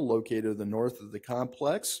Trail, located to the north of the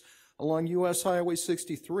complex along U.S. Highway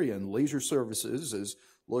 63, and Leisure Services is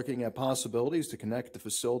looking at possibilities to connect the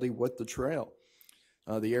facility with the trail.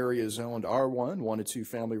 The area is zoned R1, 1 and 2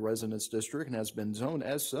 Family Residence District, and has been zoned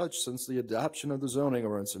as such since the adoption of the zoning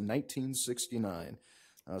ordinance in 1969.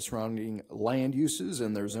 Surrounding land uses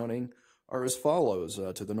and their zoning are as follows.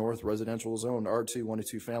 To the north, residential zone R2, 1 and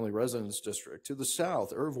 2 Family Residence District. To the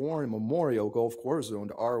south, Irv Warren Memorial Golf Course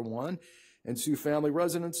zoned R1 and 2 Family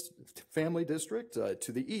Residence Family District.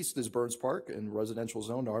 To the east is Burns Park and residential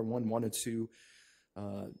zone R1, 1 and 2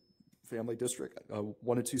 Family District,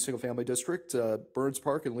 1 and 2 Single Family District. Burns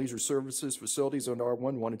Park and Leisure Services Facilities zoned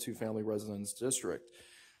R1, 1 and 2 Family Residence District.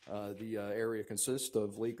 The area consists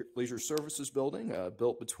of Leisure Services Building,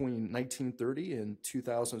 built between 1930 and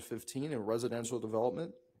 2015, and residential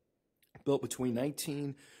development built between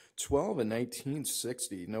 1912 and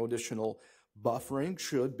 1960. No additional buffering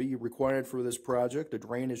should be required for this project. A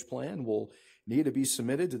drainage plan will need to be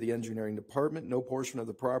submitted to the engineering department. No portion of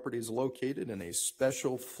the property is located in a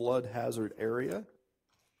special flood hazard area.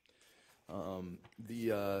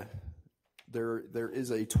 There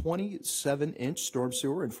is a 27-inch storm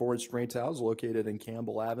sewer and 4-inch drain towers located in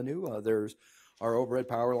Campbell Avenue. There's our overhead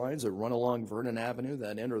power lines that run along Vernon Avenue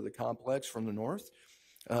that enter the complex from the north.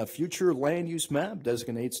 Future land use map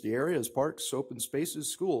designates the area as parks, open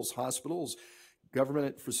spaces, schools, hospitals,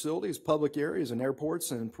 government facilities, public areas, and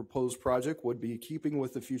airports, and proposed project would be keeping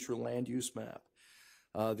with the future land use map.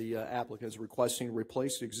 The applicant is requesting to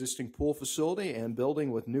replace the existing pool facility and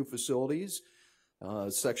building with new facilities.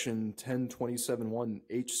 Section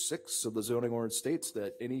 1027(1)H6 of the zoning ordinance states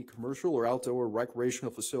that any commercial or outdoor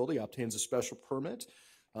recreational facility obtains a special permit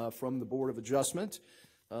from the Board of Adjustment.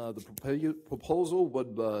 The proposal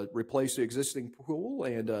would replace the existing pool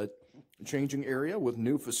and changing area with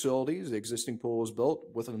new facilities. The existing pool was built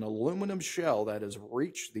with an aluminum shell that has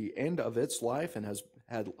reached the end of its life and has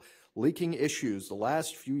had leaking issues the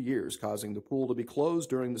last few years, causing the pool to be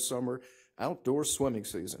closed during the summer outdoor swimming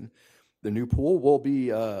season. The new pool will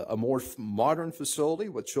be a more modern facility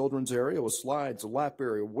with children's area with slides, a lap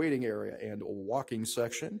area, waiting area, and a walking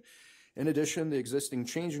section. In addition, the existing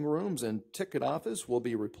changing rooms and ticket office will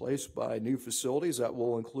be replaced by new facilities that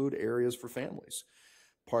will include areas for families.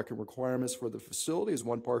 Parking requirements for the facility is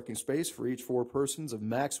 1 parking space for each 4 persons of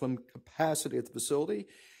maximum capacity at the facility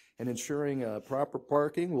and ensuring proper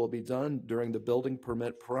parking will be done during the building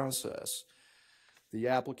permit process. The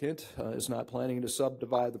applicant is not planning to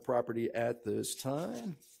subdivide the property at this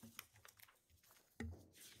time.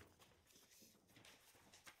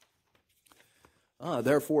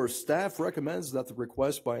 Therefore, staff recommends that the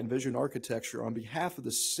request by Envision Architecture on behalf of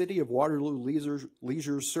the City of Waterloo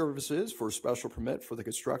Leisure Services for a special permit for the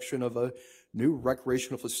construction of a new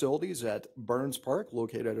recreational facilities at Burns Park,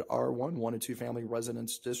 located at R1, 1 and 2 family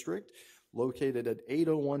residence district, located at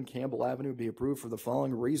 801 Campbell Avenue, be approved for the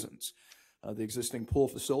following reasons. The existing pool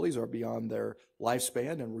facilities are beyond their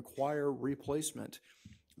lifespan and require replacement.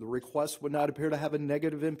 The request would not appear to have a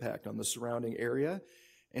negative impact on the surrounding area,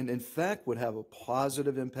 and in fact would have a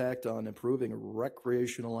positive impact on improving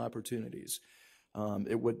recreational opportunities.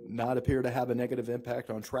 It would not appear to have a negative impact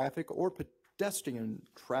on traffic or pedestrian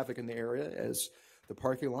traffic in the area, as the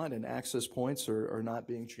parking lot and access points are not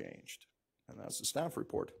being changed. And that's the staff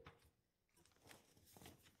report.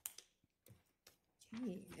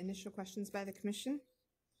 Okay, initial questions by the commission?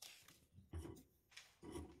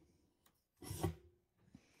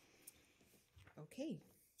 Okay.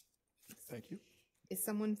 Thank you. Is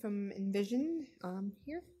someone from Envision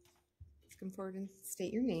here? Come forward and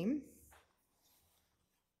state your name.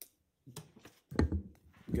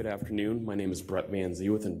 Good afternoon. My name is Brett Van Zee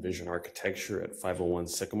with Envision Architecture at 501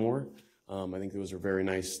 Sycamore. I think there was a very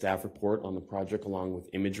nice staff report on the project along with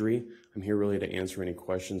imagery. I'm here really to answer any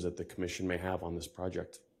questions that the commission may have on this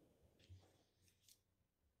project.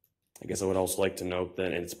 I guess I would also like to note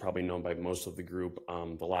that, and it's probably known by most of the group,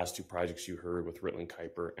 the last two projects you heard with Ritland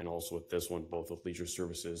Kuiper and also with this one, both with Leisure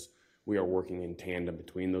Services, we are working in tandem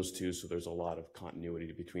between those two, so there's a lot of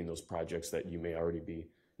continuity between those projects that you may already be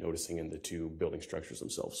noticing in the two building structures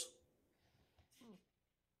themselves.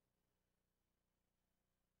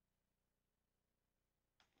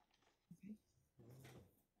 Okay.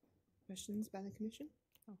 Questions by the commission?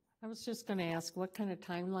 Oh, I was just going to ask, what kind of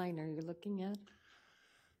timeline are you looking at?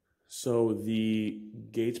 So the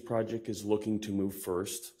Gates project is looking to move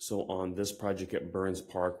first. So on this project at Burns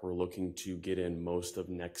Park, we're looking to get in most of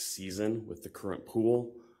next season with the current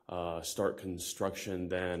pool, start construction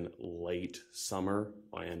then late summer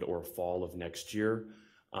and or fall of next year.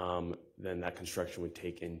 Then that construction would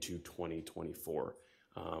take into 2024.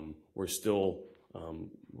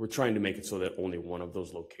 We're trying to make it so that only one of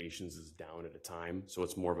those locations is down at a time. So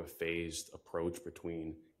it's more of a phased approach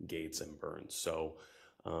between Gates and Burns. So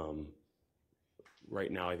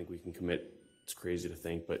right now, I think we can commit, it's crazy to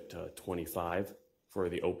think, but 25 for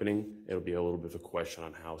the opening. It'll be a little bit of a question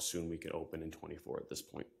on how soon we can open in 24 at this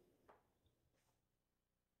point.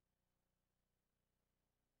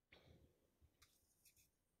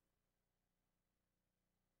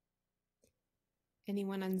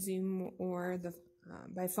 Anyone on Zoom or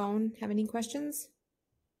by phone have any questions?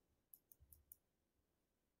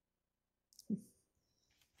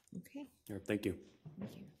 Okay. All right, thank you.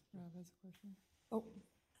 Thank you. Rob has a question. Oh,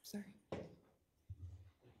 sorry. Come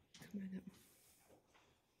on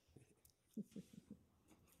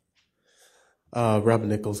up. Robin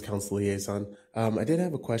Nichols, Council Liaison. I did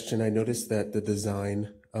have a question. I noticed that the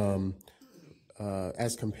design,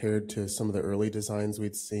 as compared to some of the early designs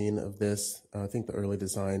we'd seen of this, I think the early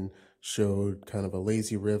design showed kind of a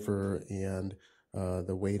lazy river and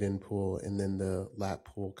the wade-in pool, and then the lap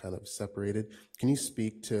pool kind of separated. Can you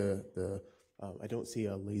speak to the, I don't see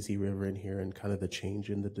a lazy river in here, and kind of the change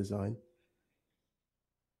in the design?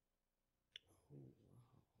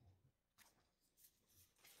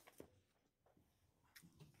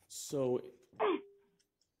 So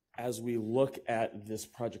as we look at this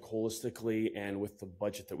project holistically and with the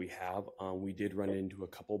budget that we have, we did run into a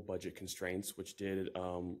couple budget constraints, which did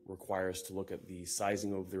require us to look at the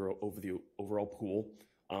sizing of the overall pool.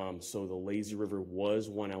 So the lazy river was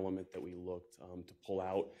one element that we looked to pull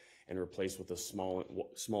out and replace with a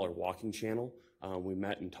smaller walking channel. We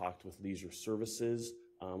met and talked with Leisure Services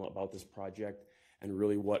about this project and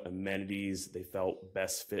really what amenities they felt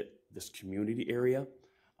best fit this community area.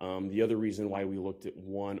 The other reason why we looked at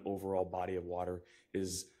one overall body of water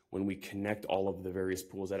is when we connect all of the various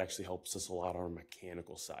pools, that actually helps us a lot on our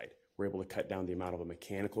mechanical side. We're able to cut down the amount of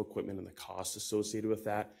mechanical equipment and the cost associated with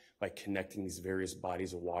that by connecting these various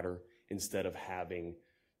bodies of water instead of having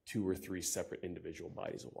 2 or 3 separate individual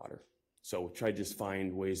bodies of water. So we tried to just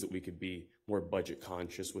find ways that we could be more budget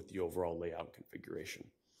conscious with the overall layout configuration.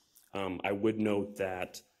 I would note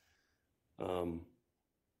that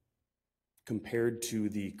compared to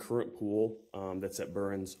the current pool that's at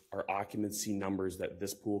Burns, our occupancy numbers that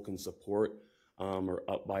this pool can support are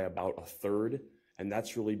up by about 1/3. And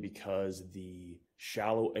that's really because the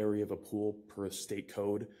shallow area of a pool per state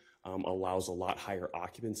code allows a lot higher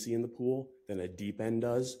occupancy in the pool than a deep end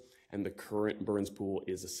does. And the current Burns pool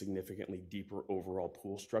is a significantly deeper overall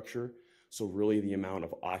pool structure. So really the amount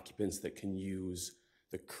of occupants that can use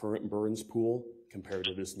the current Burns pool compared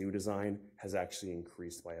to this new design has actually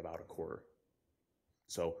increased by about a quarter.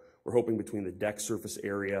 So we're hoping between the deck surface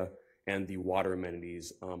area and the water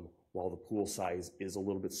amenities, while the pool size is a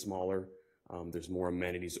little bit smaller, there's more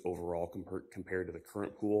amenities overall compared to the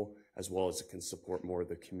current pool, as well as it can support more of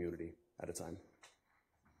the community at a time.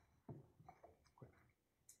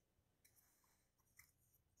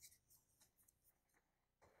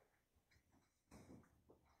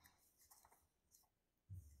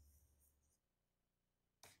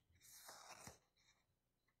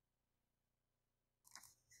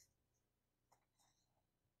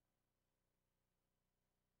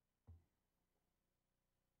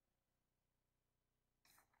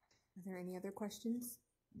 Are there any other questions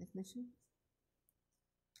in the commission?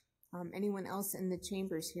 Anyone else in the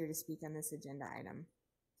chambers here to speak on this agenda item?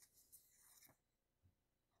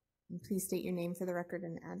 And please state your name for the record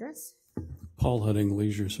and address. Paul Hudding,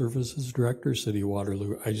 Leisure Services Director, City of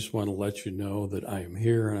Waterloo. I just want to let you know that I am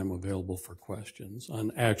here and I'm available for questions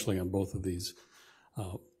on both of these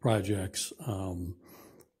projects.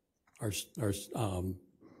 Our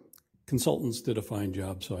consultants did a fine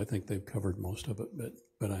job, so I think they've covered most of it,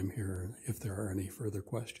 but I'm here if there are any further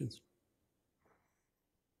questions.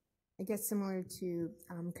 I guess similar to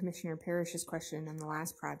Commissioner Parrish's question on the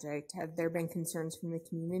last project, have there been concerns from the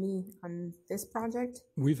community on this project?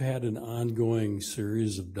 We've had an ongoing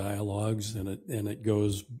series of dialogues, and it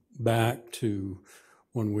goes back to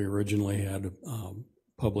when we originally had a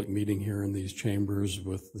public meeting here in these chambers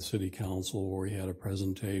with the City Council, where we had a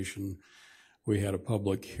presentation. We had a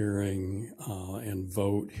public hearing and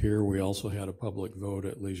vote here. We also had a public vote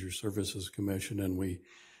at Leisure Services Commission, and we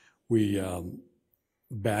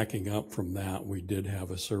backing up from that, we did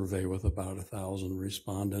have a survey with about 1,000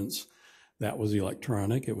 respondents. That was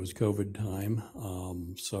electronic. It was COVID time,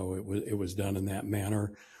 so it was done in that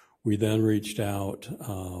manner. We then reached out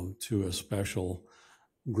to a special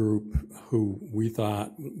group who we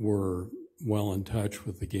thought were well in touch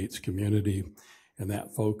with the Gates community, and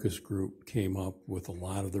that focus group came up with a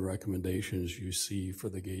lot of the recommendations you see for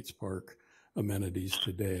the Gates Park amenities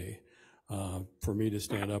today. For me to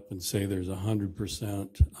stand up and say there's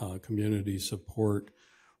 100% community support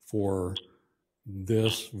for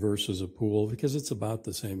this versus a pool, because it's about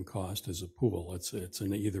the same cost as a pool. It's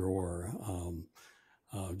an either or.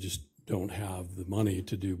 Just don't have the money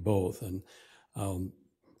to do both. And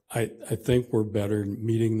I think we're better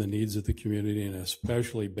meeting the needs of the community, and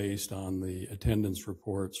especially based on the attendance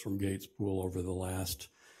reports from Gates Pool over the last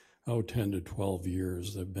 10 to 12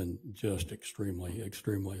 years have been just extremely,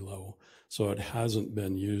 extremely low. So it hasn't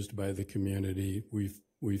been used by the community.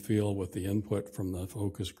 We feel with the input from the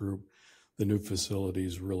focus group, the new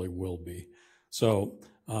facilities really will be. So,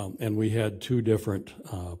 and we had two different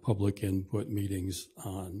public input meetings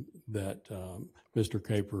on that Mr.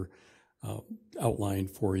 Kuiper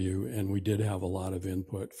outlined for you, and we did have a lot of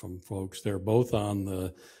input from folks. They're both on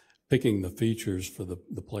the picking the features for the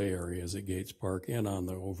play areas at Gates Park and on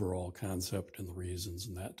the overall concept and the reasons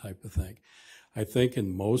and that type of thing. I think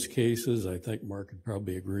in most cases, I think Mark could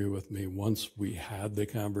probably agree with me, once we had the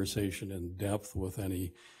conversation in depth with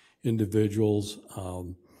any individuals,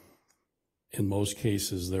 in most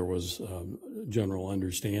cases there was general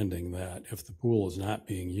understanding that if the pool is not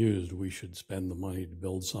being used, we should spend the money to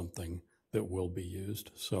build something that will be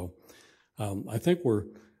used. So I think we're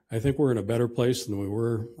in a better place than we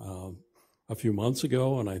were a few months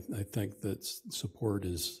ago, and I think that support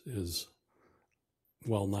is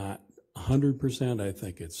well, not 100%. I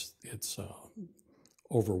think it's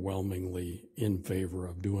overwhelmingly in favor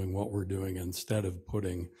of doing what we're doing instead of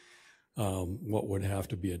putting what would have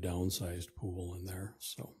to be a downsized pool in there.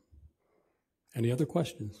 So, any other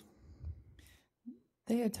questions?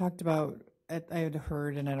 They had talked about, I had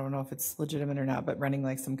heard, and I don't know if it's legitimate or not, but running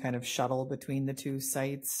like some kind of shuttle between the two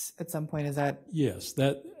sites at some point. Is that? Yes,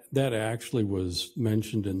 that actually was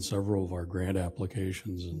mentioned in several of our grant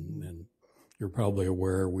applications, and you're probably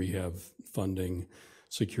aware we have funding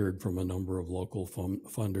secured from a number of local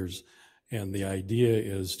funders. And the idea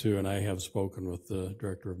is to, and I have spoken with the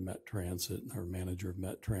director of Met Transit, or manager of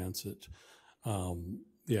Met Transit,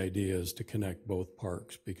 the idea is to connect both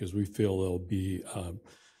parks, because we feel there'll be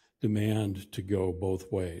demand to go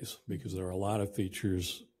both ways, because there are a lot of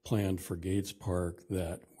features planned for Gates Park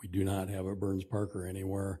that we do not have at Burns Park or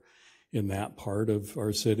anywhere in that part of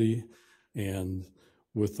our city. And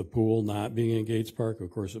with the pool not being in Gates Park,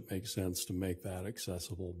 of course, it makes sense to make that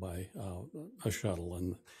accessible by a shuttle.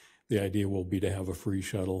 And The idea will be to have a free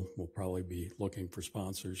shuttle. We'll probably be looking for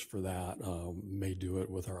sponsors for that. May do it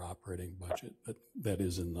with our operating budget, but that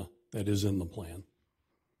is in the plan.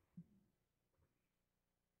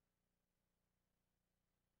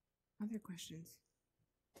 Other questions?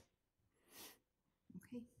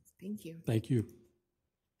 Okay, thank you. Thank you.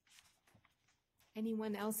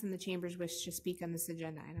 Anyone else in the chambers wish to speak on this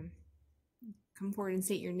agenda item? Come forward and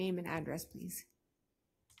state your name and address, please.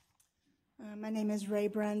 My name is Ray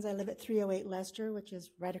Bruns. I live at 308 Lester, which is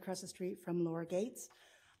right across the street from Lower Gates.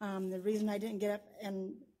 The reason I didn't get up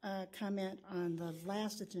and comment on the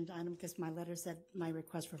last agenda item, because my letter said my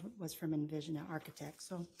request was from Envision Architects.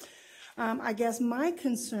 So I guess my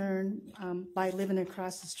concern by living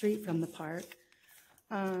across the street from the park,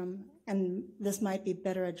 and this might be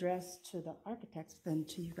better addressed to the architects than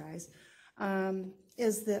to you guys,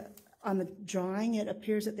 is that on the drawing, it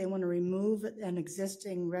appears that they want to remove an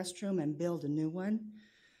existing restroom and build a new one.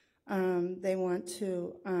 They want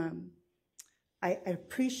to, I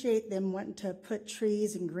appreciate them wanting to put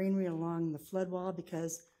trees and greenery along the flood wall,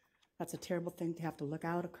 because that's a terrible thing to have to look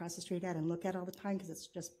out across the street at and look at all the time, because it's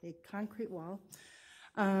just a big concrete wall.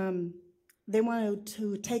 They wanted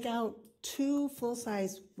to take out two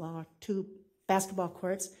basketball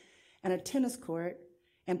courts and a tennis court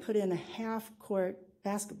and put in a half-court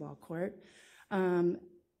basketball court,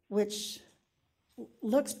 which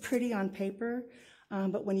looks pretty on paper,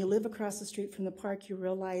 but when you live across the street from the park, you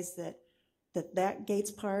realize that Gates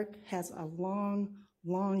Park has a long,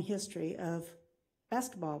 long history of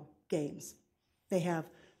basketball games. They have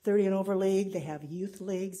 30 and over league, they have youth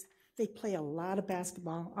leagues, they play a lot of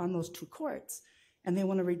basketball on those two courts, and they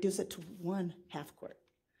want to reduce it to one half court.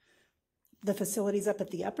 The facilities up at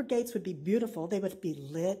the upper gates would be beautiful. They would be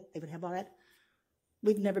lit, they would have all that.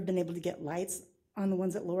 We've never been able to get lights on the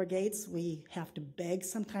ones at lower gates. We have to beg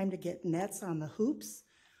sometime to get nets on the hoops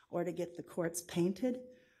or to get the courts painted.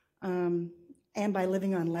 And by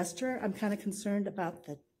living on Lester, I'm kind of concerned about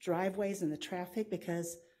the driveways and the traffic,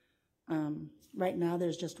 because right now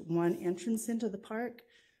there's just one entrance into the park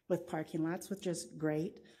with parking lots, which is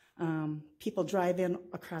great. People drive in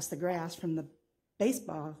across the grass from the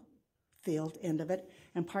baseball field end of it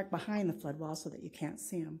and park behind the flood wall so that you can't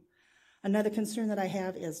see them. Another concern that I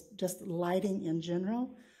have is just lighting in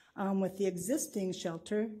general. With the existing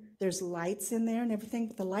shelter, there's lights in there and everything,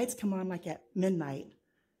 but the lights come on like at midnight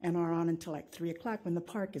and are on until like 3 o'clock when the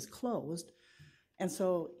park is closed. And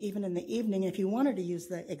so even in the evening, if you wanted to use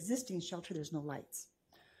the existing shelter, there's no lights.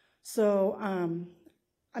 So,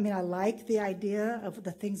 I mean, I like the idea of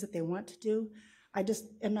the things that they want to do. I just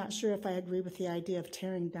am not sure if I agree with the idea of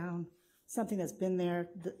tearing down something that's been there,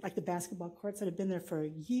 like the basketball courts that have been there for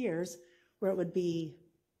years, where it would be,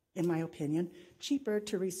 in my opinion, cheaper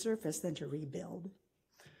to resurface than to rebuild.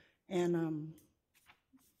 And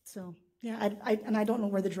so, yeah, I don't know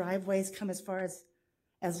where the driveways come as far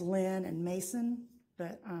as Lynn and Mason,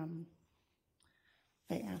 but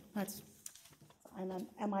yeah,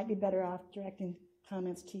 I might be better off directing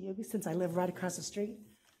comments to you since I live right across the street,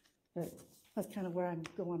 but that's kind of where I'm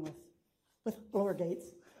going with Lower Gates.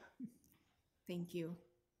 Thank you.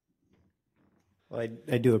 Well,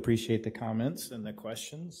 I do appreciate the comments and the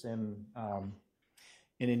questions, and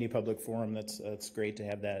in any public forum, that's great to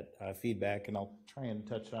have that feedback, and I'll try and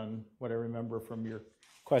touch on what I remember from your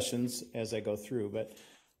questions as I go through.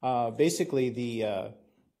 But basically,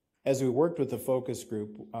 as we worked with the focus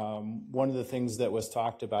group, one of the things that was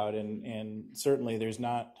talked about, and certainly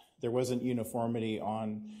there wasn't uniformity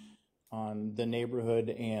on the neighborhood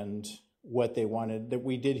and what they wanted. That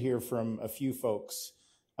we did hear from a few folks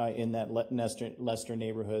in that Lester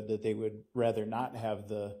neighborhood that they would rather not have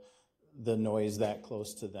the noise that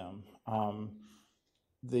close to them.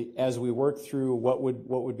 As we work through what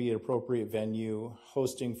would be an appropriate venue,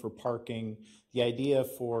 hosting for parking, the idea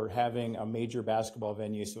for having a major basketball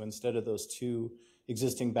venue, so instead of those two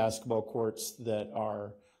existing basketball courts that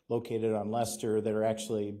are located on Lester that are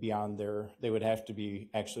actually beyond they would have to be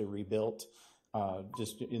actually rebuilt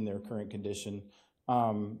just in their current condition.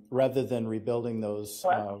 Rather than rebuilding those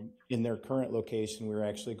in their current location, we're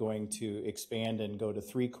actually going to expand and go to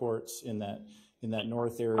 3 courts in that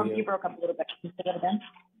north area. You broke up a little bit. Can you say that again?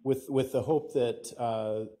 With the hope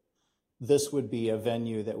that this would be a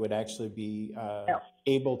venue that would actually be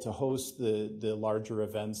able to host the larger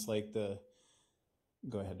events like the.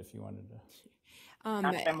 Go ahead if you wanted to.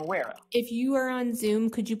 I'm aware of. If you are on Zoom,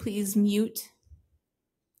 could you please mute?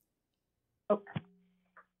 Okay.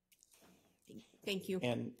 Thank you.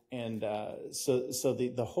 And so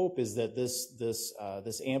the hope is that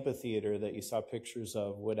this amphitheater that you saw pictures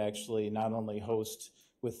of would actually not only host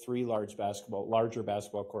with 3 larger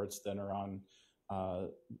basketball courts than are on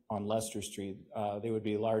on Leicester Street. They would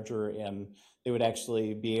be larger, and they would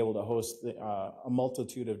actually be able to host a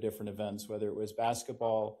multitude of different events, whether it was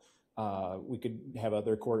basketball. We could have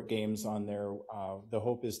other court games on there. The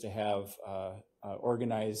hope is to have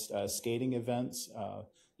organized skating events.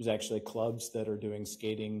 There's actually clubs that are doing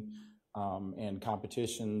skating and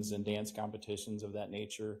competitions and dance competitions of that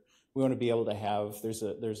nature. We want to be able to have, there's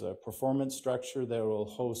a performance structure that will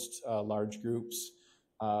host large groups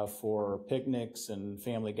for picnics and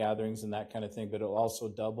family gatherings and that kind of thing, but it'll also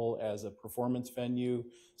double as a performance venue.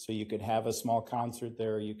 So you could have a small concert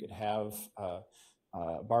there, you could have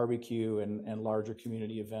barbecue and larger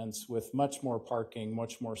community events with much more parking,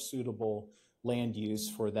 much more suitable land use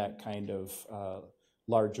for that kind of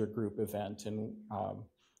larger group event. And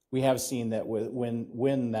we have seen that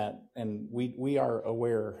when that, and we are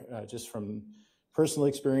aware just from personal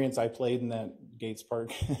experience. I played in that Gates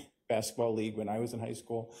Park basketball league when I was in high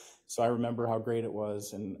school, so I remember how great it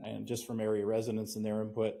was. And just from area residents and their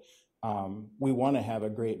input, we want to have a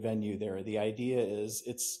great venue there. The idea is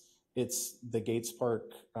it's the Gates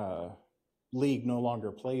Park league no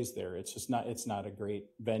longer plays there. It's not a great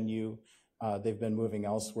venue. They've been moving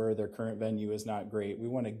elsewhere. Their current venue is not great. We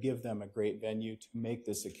want to give them a great venue to make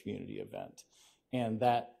this a community event. And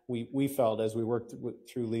that we felt as we worked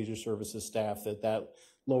through Leisure Services staff that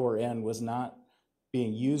lower end was not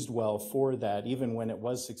being used well for that. Even when it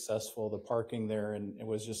was successful, the parking there, and it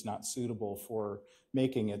was just not suitable for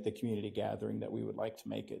making it the community gathering that we would like to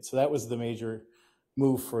make it. So that was the major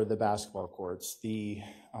move for the basketball courts. The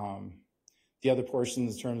other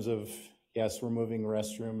portions in terms of, yes, we're moving the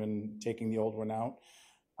restroom and taking the old one out.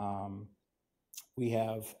 We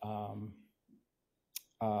have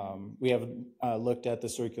looked at the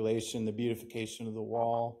circulation, the beautification of the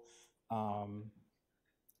wall,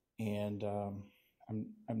 and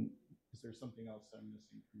is there something else I'm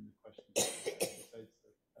missing from the question besides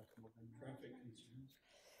the traffic concerns?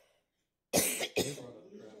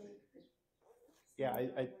 Yeah,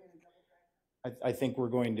 I think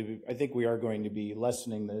we are going to be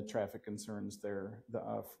lessening the traffic concerns there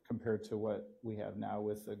compared to what we have now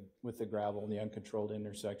with the gravel and the uncontrolled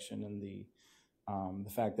intersection and the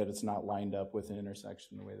fact that it's not lined up with an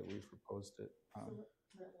intersection the way that we've proposed it.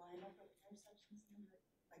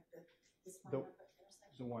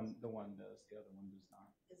 The one does, the other one does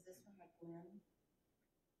not. Is this one like Glen?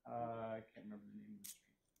 I can't remember the name of the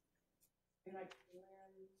street. Like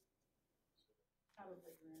Glen,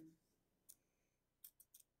 probably Glen.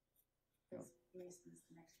 Mason's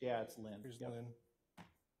the next. Yeah, it's Lynn. Here's Yep. Lynn.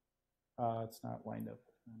 It's not lined up.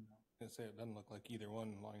 I say it doesn't look like either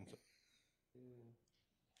one lines up.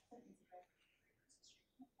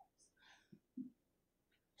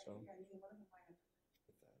 So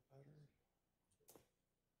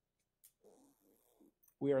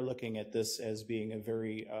we are looking at this as being a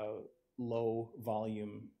very low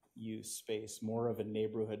volume use space, more of a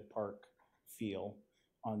neighborhood park feel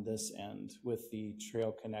on this end with the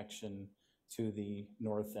trail connection to the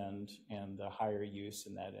north end and the higher use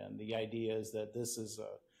in that end. The idea is that this is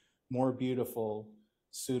a more beautiful,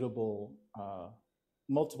 suitable,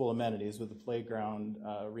 multiple amenities with the playground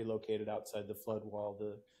relocated outside the flood wall,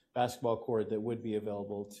 the basketball court that would be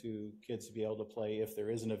available to kids to be able to play if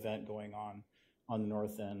there is an event going on the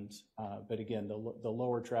north end. But again, the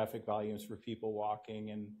lower traffic volumes for people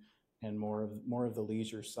walking and more of the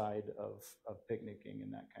leisure side of picnicking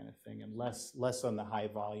and that kind of thing, and less on the high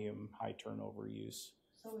volume, high turnover use.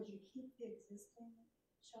 So would you keep the existing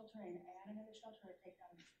shelter and add another shelter, or take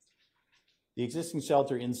down the existing? The existing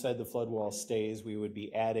shelter inside the flood wall stays. We would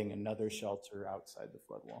be adding another shelter outside the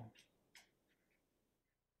flood wall.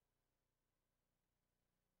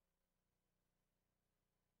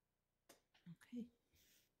 Okay.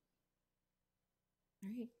 All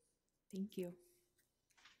right. Thank you.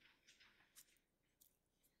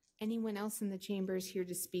 Anyone else in the chambers here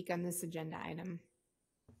to speak on this agenda item?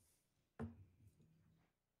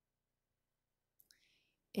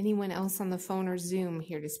 Anyone else on the phone or Zoom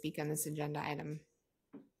here to speak on this agenda item?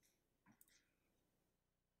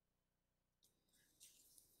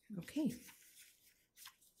 Okay.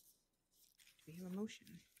 We have a motion.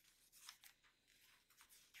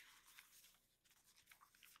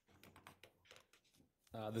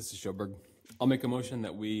 This is Schoberg. I'll make a motion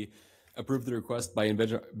that we approve the request by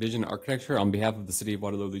Envision Architecture on behalf of the City of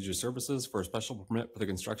Waterloo Leisure Services for a special permit for the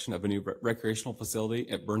construction of a new recreational facility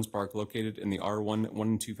at Burns Park located in the R1 1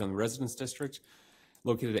 and 2 Family Residence District,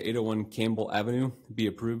 located at 801 Campbell Avenue, be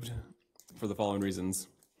approved for the following reasons.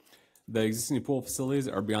 The existing pool facilities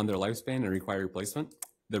are beyond their lifespan and require replacement.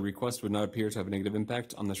 The request would not appear to have a negative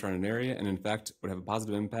impact on the surrounding area and in fact would have a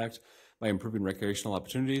positive impact by improving recreational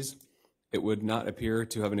opportunities. It would not appear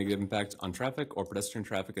to have a negative impact on traffic or pedestrian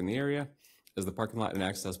traffic in the area, as the parking lot and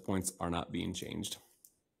access points are not being changed.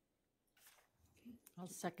 I'll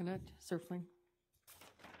second it. Surfling.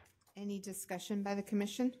 Any discussion by the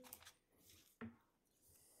commission?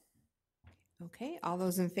 Okay, all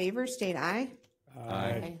those in favor state aye.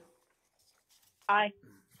 Aye. Aye.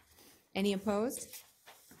 Any opposed?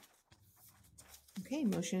 Okay,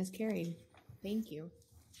 motion is carried. Thank you.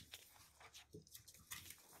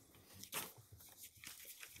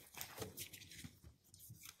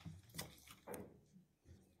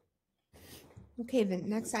 Okay, the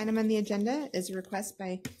next item on the agenda is a request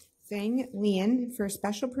by Feng Lian for a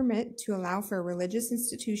special permit to allow for a religious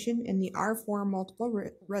institution in the R4 Multiple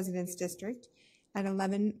Residence District at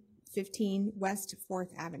 1115 West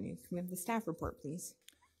 4th Avenue. Can we have the staff report, please?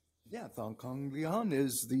 Yeah, Thong Kong Lian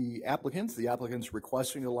is the applicant. The applicant's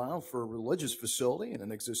requesting to allow for a religious facility in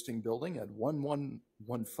an existing building at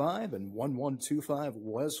 1115 and 1125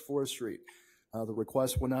 West 4th Street. The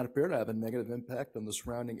request would not appear to have a negative impact on the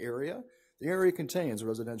surrounding area. The area contains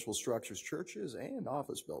residential structures, churches, and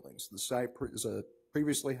office buildings. The site is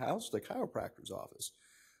previously housed a chiropractor's office.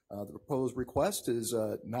 The proposed request is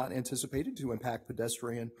not anticipated to impact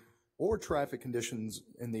pedestrian or traffic conditions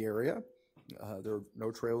in the area. There are no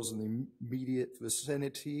trails in the immediate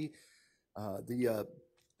vicinity. The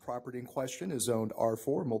property in question is zoned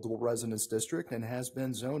R4, Multiple Residence District, and has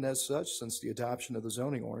been zoned as such since the adoption of the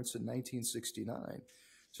zoning ordinance in 1969.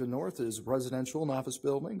 To the north is residential and office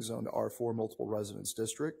buildings zoned R4 Multiple Residence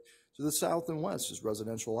District. To the south and west is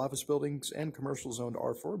residential office buildings and commercial zoned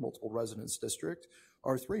R4 Multiple Residence District,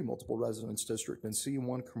 R3 Multiple Residence District, and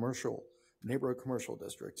C1 Commercial Neighborhood Commercial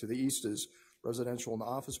District. To the east is residential and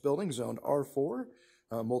office buildings zoned R4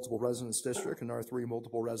 Multiple Residence District and R3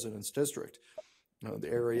 Multiple Residence District. The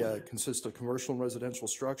area consists of commercial and residential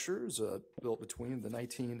structures built between the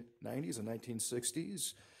 1990s and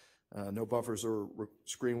 1960s. No buffers or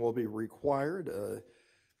screen will be required. A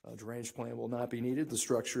drainage plan will not be needed. The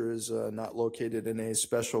structure is not located in a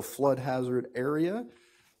special flood hazard area.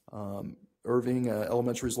 Irving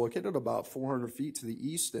Elementary is located about 400 feet to the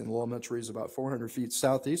east, and Elementary is about 400 feet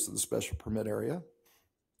southeast of the special permit area.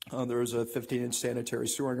 There is a 15-inch sanitary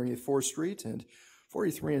sewer underneath 4th Street and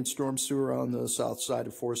 43-inch storm sewer on the south side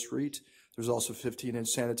of 4th Street. There's also 15-inch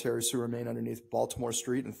sanitary sewer main underneath Baltimore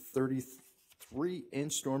Street and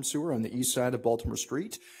 33-inch storm sewer on the east side of Baltimore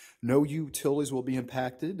Street. No utilities will be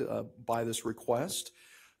impacted by this request.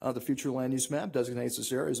 The future land use map designates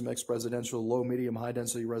this area as mixed residential, low, medium, high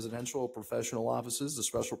density residential, professional offices. The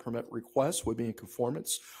special permit request would be in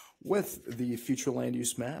conformance with the future land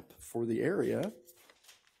use map for the area.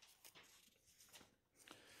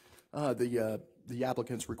 The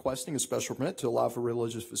applicant's requesting a special permit to allow for a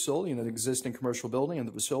religious facility in an existing commercial building, and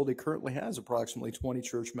the facility currently has approximately 20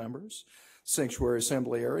 church members. Sanctuary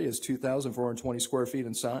assembly area is 2,420 square feet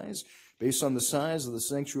in size. Based on the size of the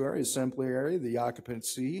sanctuary assembly area, the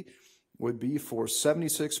occupancy would be for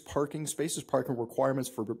 76 parking spaces. Parking requirements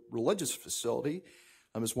for religious facility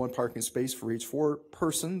is 1 parking space for each 4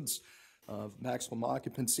 persons. Maximum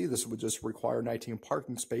occupancy, this would just require 19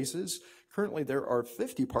 parking spaces. Currently, there are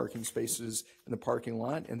 50 parking spaces in the parking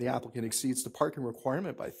lot, and the applicant exceeds the parking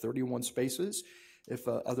requirement by 31 spaces. If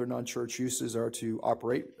other non-church uses are to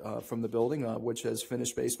operate from the building, which has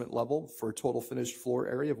finished basement level for a total finished floor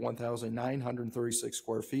area of 1,936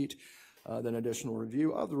 square feet, then additional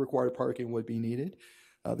review of the required parking would be needed.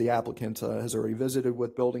 The applicant has already visited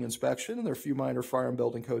with building inspection, and there are a few minor fire and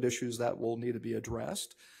building code issues that will need to be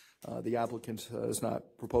addressed. The applicant is not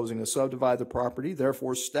proposing to subdivide the property.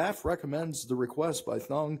 Therefore, staff recommends the request by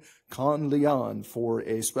Thong Con Lian for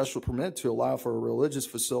a special permit to allow for a religious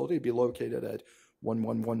facility to be located at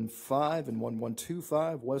 1115 and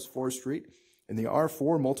 1125 West 4th Street in the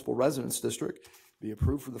R4 Multiple Residence District be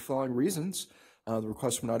approved for the following reasons. The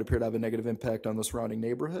request would not appear to have a negative impact on the surrounding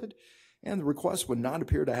neighborhood, and the request would not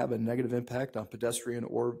appear to have a negative impact on pedestrian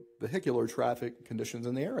or vehicular traffic conditions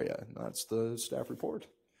in the area. And that's the staff report.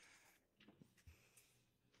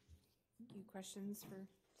 Any questions for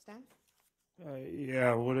staff?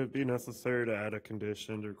 Yeah, would it be necessary to add a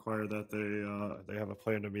condition to require that they have a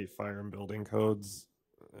plan to meet fire and building codes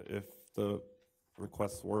if the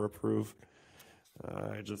requests were approved?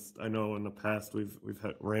 I know in the past we've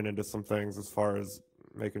ran into some things as far as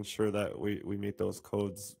making sure that we meet those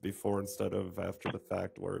codes before instead of after the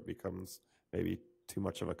fact, where it becomes maybe too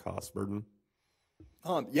much of a cost burden.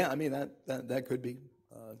 Yeah, I mean that could be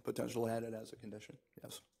potentially added as a condition.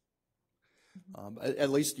 Yes. At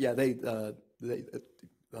least, yeah, the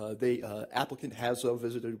applicant has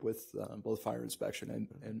visited with both fire inspection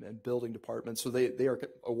and building departments, so they are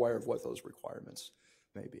aware of what those requirements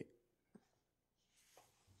may be.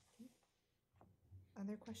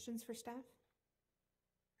 Other questions for staff?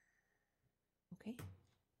 Okay.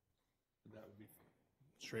 That would be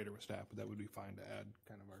straighter with staff, but that would be fine to add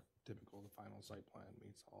kind of our typical, the final site plan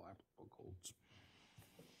meets all applicable codes.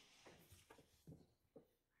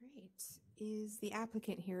 Great. Is the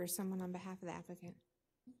applicant here or someone on behalf of the applicant?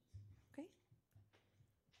 Okay.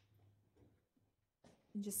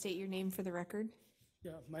 And just state your name for the record.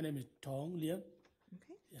 Yeah, my name is Tong Lian.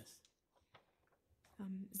 Okay. Yes.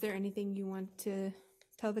 Is there anything you want to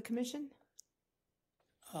tell the commission?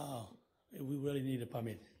 We really need a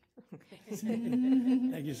permit. Okay.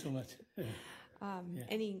 Thank you so much. Yeah.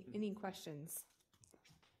 Any questions?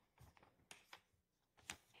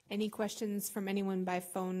 Any questions from anyone by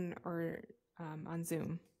phone or on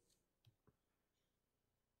Zoom?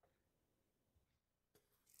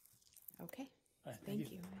 Okay,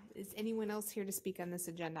 thank you. Is anyone else here to speak on this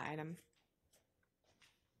agenda item?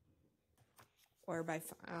 Or by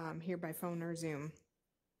here by phone or Zoom?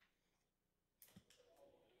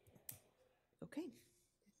 Okay,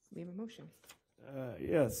 we have a motion.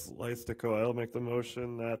 Yes, Lystico, I'll make the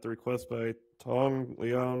motion that the request by Tong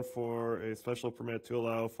Leon for a special permit to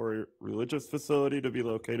allow for a religious facility to be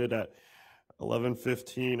located at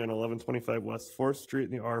 1115 and 1125 West 4th Street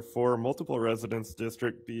in the R4 Multiple Residence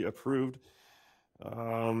District be approved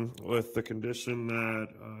with the condition that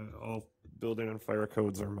all building and fire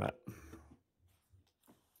codes are met.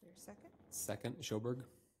 Is there a second? Second, Schoberg.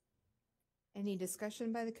 Any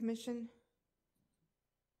discussion by the commission?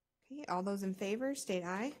 Okay, all those in favor, state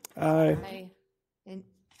aye. Aye. Aye. And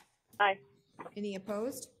Aye. any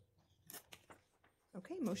opposed?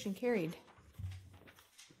 Okay, motion carried.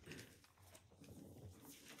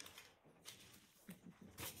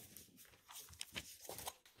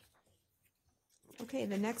 Okay,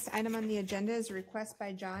 the next item on the agenda is a request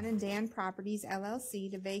by John and Dan Properties LLC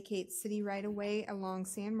to vacate city right-of-way along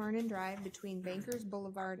San Martin Drive between Bankers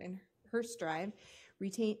Boulevard and Hurst Drive,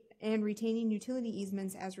 retaining utility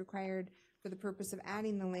easements as required for the purpose of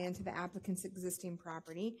adding the land to the applicant's existing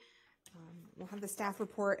property. We'll have the staff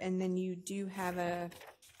report, and then you do have a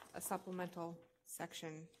supplemental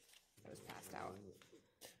section that was passed out.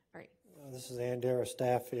 All right. This is Andera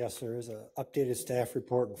staff. Yes, there is an updated staff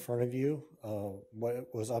report in front of you.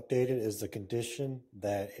 What was updated is the condition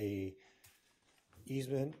that a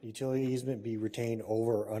utility easement be retained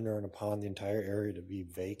over, under, and upon the entire area to be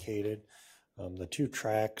vacated. The two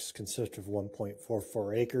tracts consist of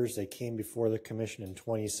 1.44 acres. They came before the commission in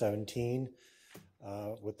 2017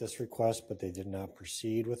 with this request, but they did not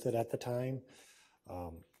proceed with it at the time.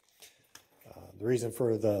 The reason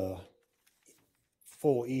for the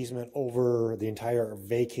full easement over the entire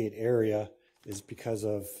vacate area is because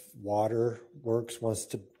of Water Works wants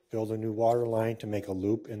to build a new water line to make a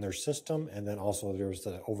loop in their system, and then also there's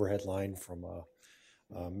the overhead line from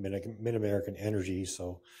Mid-American Energy.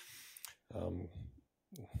 So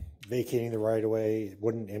vacating the right-of-way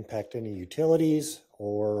wouldn't impact any utilities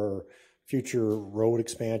or future road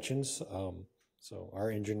expansions. So our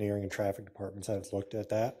engineering and traffic departments have looked at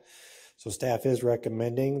that. So staff is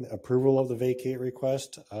recommending approval of the vacate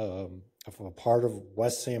request of a part of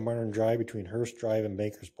West San Martin Drive between Hurst Drive and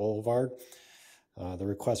Bankers Boulevard. The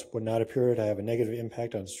request would not appear to have a negative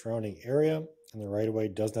impact on the surrounding area, and the right-of-way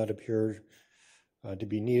does not appear to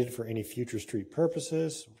be needed for any future street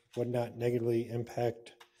purposes, would not negatively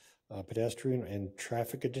impact pedestrian and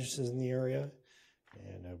traffic conditions in the area,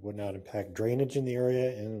 and would not impact drainage in the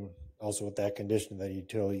area, and also with that condition that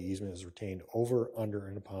utility easement is retained over, under,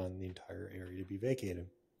 and upon the entire area to be vacated.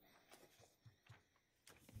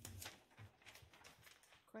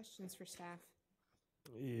 Questions for staff?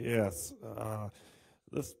 Yes.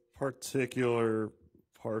 This particular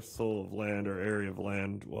parcel of land or area of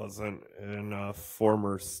land wasn't in a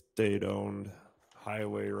former state-owned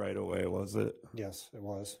highway right-of-way, was it? Yes, it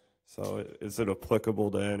was. So is it applicable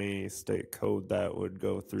to any state code that would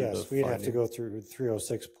go through? Yes, we'd have to go through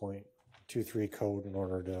 306.23 code in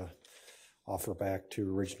order to offer back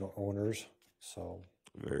to original owners. So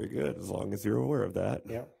very good, as long as you're aware of that.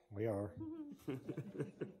 Yeah, we are.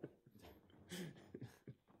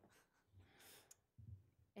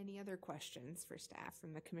 Any other questions for staff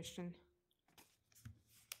from the commission?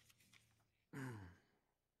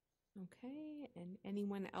 Okay, and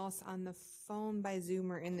anyone else on the phone, by Zoom,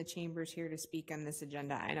 or in the chambers here to speak on this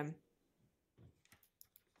agenda item?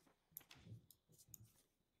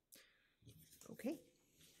 Okay.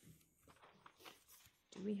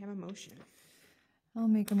 Do we have a motion? I'll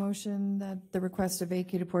make a motion that the request to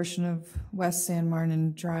vacate a portion of West San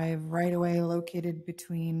Martin Drive right-of-way located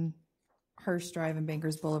between Hurst Drive and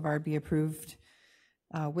Bankers Boulevard be approved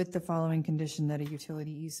with the following condition that a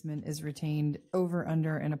utility easement is retained over,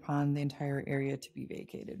 under, and upon the entire area to be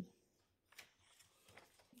vacated.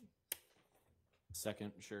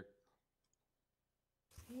 Second, sure.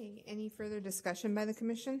 Okay, any further discussion by the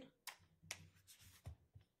commission?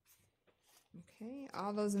 Okay,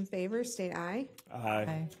 all those in favor state aye.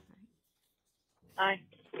 Aye. Aye.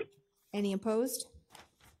 Any opposed?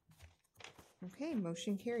 Okay,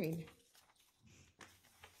 motion carried.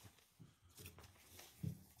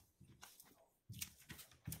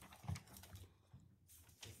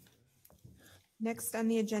 Next on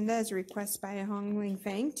the agenda is a request by Hong Ling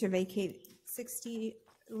Fang to vacate 60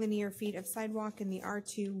 linear feet of sidewalk in the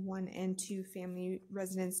R2, 1, and 2 family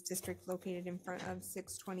residence district located in front of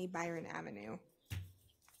 620 Byron Avenue.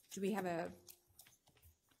 Do we have a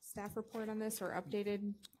staff report on this or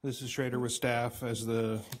updated? This is Schrader with staff. As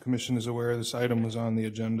the commission is aware, this item was on the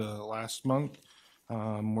agenda last month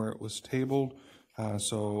where it was tabled.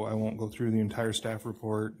 So I won't go through the entire staff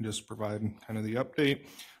report, just provide kind of the update.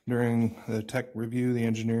 During the tech review, the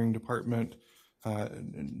engineering department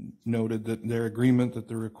noted that their agreement that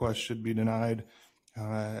the request should be denied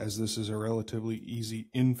as this is a relatively easy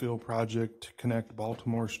infill project to connect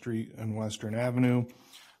Baltimore Street and Western Avenue.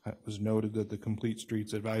 It was noted that the Complete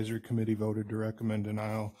Streets Advisory Committee voted to recommend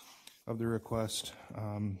denial of the request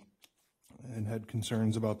and had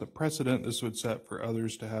concerns about the precedent this would set for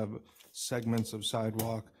others to have segments of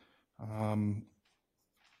sidewalk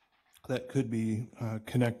that could be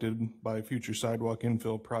connected by future sidewalk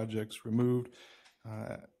infill projects removed.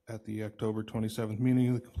 At the October 27th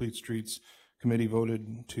meeting, the Complete Streets Committee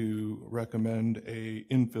voted to recommend a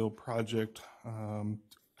infill project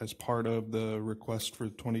as part of the request for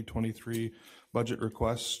 2023 budget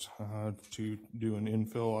request to do an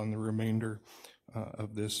infill on the remainder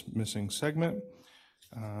of this missing segment.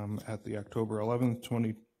 At the October 11th,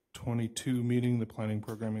 2022 meeting, the Planning,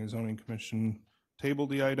 Programming, and Zoning Commission tabled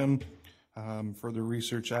the item. Further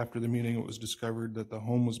research after the meeting, it was discovered that the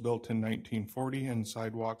home was built in 1940 and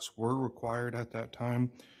sidewalks were required at that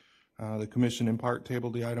time. The commission in part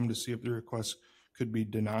tabled the item to see if the request could be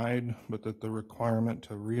denied, but that the requirement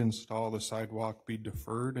to reinstall the sidewalk be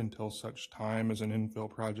deferred until such time as an infill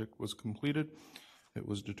project was completed. It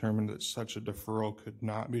was determined that such a deferral could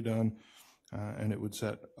not be done, and it would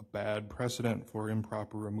set a bad precedent for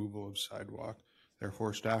improper removal of sidewalk.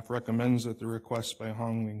 Therefore, staff recommends that the request by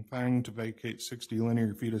Hong Ling Fang to vacate 60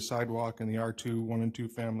 linear feet of sidewalk in the R2, 1, and 2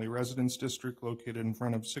 family residence district located in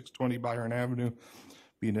front of 620 Byron Avenue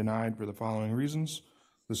be denied for the following reasons.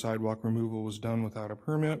 The sidewalk removal was done without a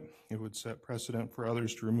permit. It would set precedent for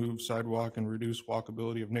others to remove sidewalk and reduce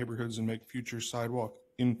walkability of neighborhoods and make future sidewalk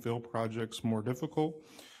infill projects more difficult.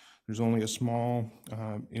 There's only a small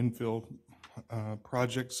infill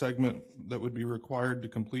project segment that would be required to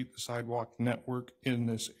complete the sidewalk network in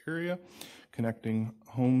this area, connecting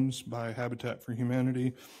homes by Habitat for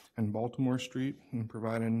Humanity and Baltimore Street and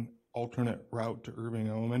providing alternate route to Irving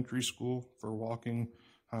Elementary School for walking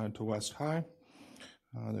to West High.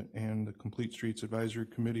 And the Complete Streets Advisory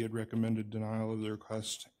Committee had recommended denial of the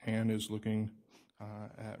request and is looking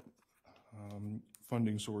at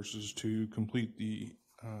funding sources to complete the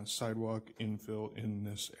sidewalk infill in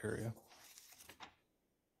this area.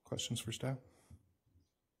 Questions for staff?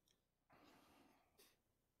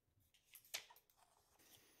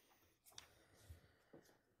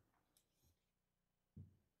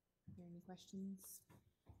 Are there any questions?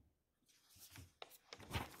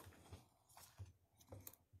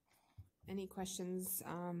 Any questions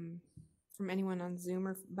from anyone on Zoom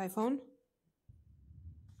or by phone?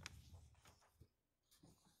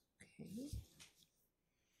 Okay.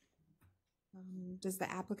 Does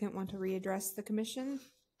the applicant want to readdress the commission?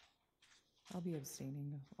 I'll be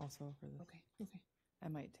abstaining also for this. Okay. I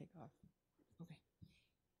might take off. Okay.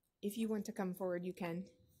 If you want to come forward, you can.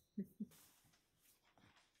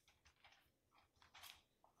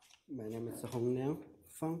 My name is Hong Liang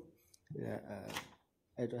Fang.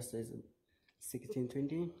 Address is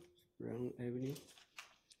 1620 Brown Avenue.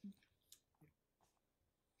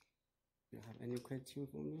 Do you have any question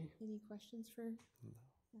for me? Any questions for?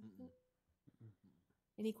 No.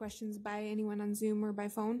 Any questions by anyone on Zoom or by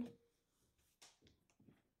phone?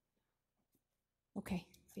 Okay,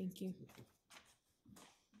 thank you.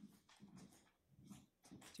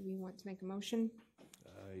 Do we want to make a motion?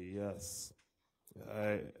 Yes.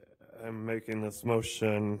 I'm making this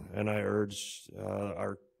motion, and I urge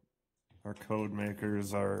our code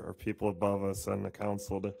makers, our people above us and the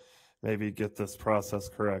council to maybe get this process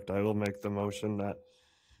correct. I will make the motion that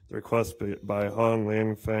the request by Hong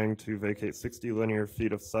Ling Fang to vacate 60 linear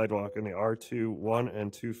feet of sidewalk in the R2, 1,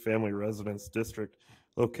 and 2 family residence district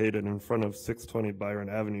located in front of 620 Byron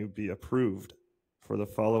Avenue be approved for the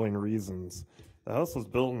following reasons. The house was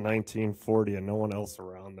built in 1940 and no one else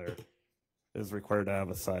around there is required to have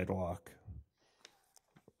a sidewalk.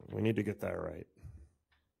 We need to get that right.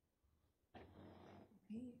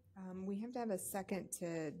 We have to have a second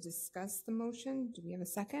to discuss the motion. Do we have a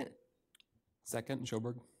second? Second,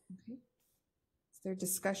 Schoberg. Okay. Is there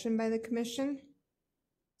discussion by the commission?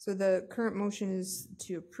 So the current motion is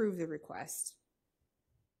to approve the request.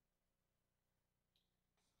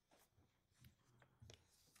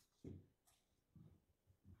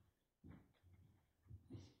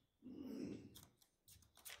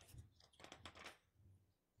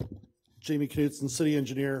 Jamie Knudsen, city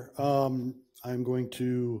engineer. I'm going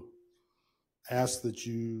to ask that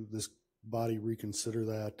this body reconsider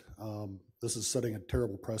that. This is setting a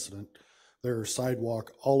terrible precedent. There are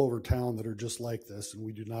sidewalk all over town that are just like this, and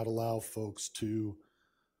we do not allow folks to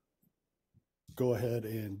go ahead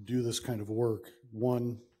and do this kind of work.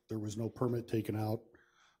 One, there was no permit taken out.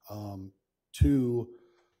 Two,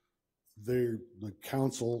 the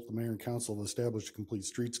mayor and council have established a complete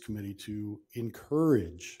streets committee to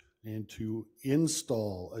encourage and to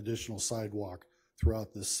install additional sidewalk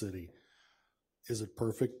throughout this city. Is it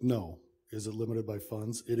perfect? No. Is it limited by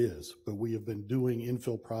funds? It is, but we have been doing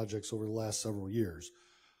infill projects over the last several years.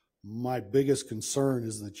 My biggest concern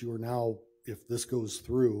is that you are now, if this goes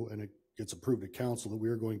through and it gets approved at council, that we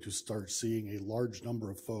are going to start seeing a large number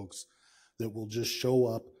of folks that will just show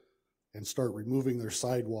up and start removing their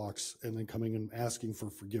sidewalks and then coming and asking for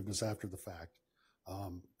forgiveness after the fact.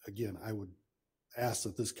 Again, I would ask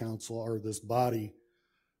that this council or this body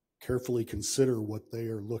carefully consider what they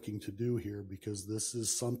are looking to do here, because this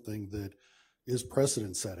is something that is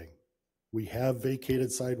precedent setting. We have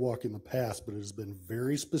vacated sidewalk in the past, but it has been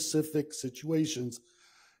very specific situations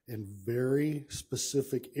in very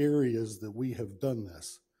specific areas that we have done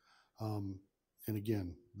this. And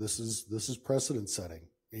again, this is precedent setting,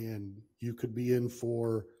 and you could be in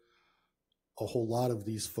for a whole lot of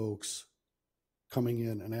these folks coming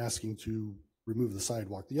in and asking to remove the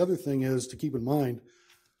sidewalk. The other thing is to keep in mind,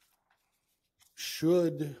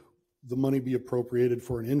 should the money be appropriated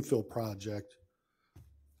for an infill project,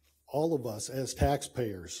 all of us as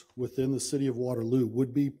taxpayers within the city of Waterloo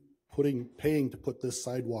would be paying to put this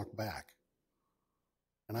sidewalk back.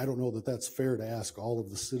 And I don't know that that's fair to ask all of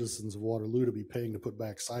the citizens of Waterloo to be paying to put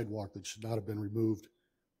back sidewalk that should not have been removed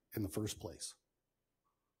in the first place.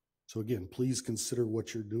 So again, please consider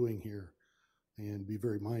what you're doing here and be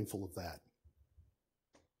very mindful of that.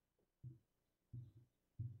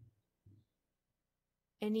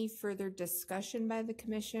 Any further discussion by the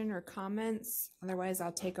commission or comments? Otherwise,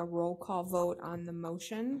 I'll take a roll call vote on the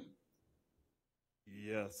motion.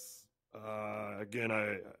 Yes. Again,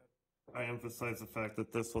 I emphasize the fact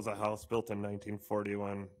that this was a house built in 1940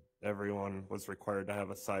 when everyone was required to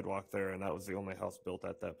have a sidewalk there, and that was the only house built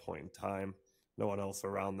at that point in time. No one else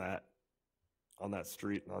around that, on that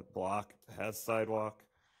street and that block, has sidewalk.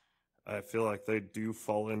 I feel like they do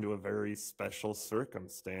fall into a very special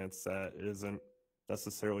circumstance that isn't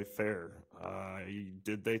necessarily fair.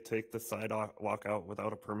 Did they take the sidewalk out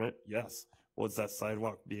without a permit? Yes. Was that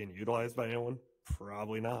sidewalk being utilized by anyone?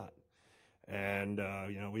 Probably not. And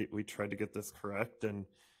we tried to get this correct, and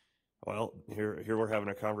well, here we're having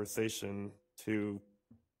a conversation to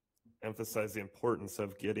emphasize the importance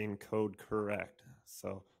of getting code correct.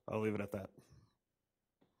 So I'll leave it at that.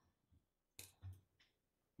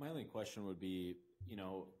 My only question would be,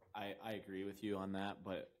 I agree with you on that,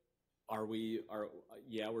 but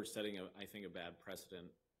we're setting I think a bad precedent,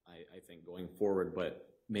 I think going forward, but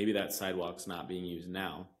maybe that sidewalk's not being used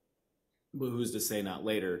now. But who's to say not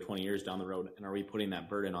later, 20 years down the road, and are we putting that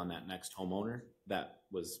burden on that next homeowner that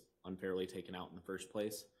was unfairly taken out in the first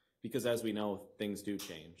place? Because as we know, things do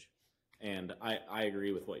change. And I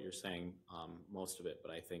agree with what you're saying, most of it,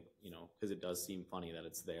 but I think, because it does seem funny that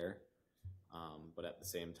it's there. But at the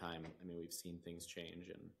same time, we've seen things change,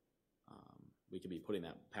 and we could be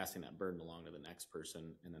passing that burden along to the next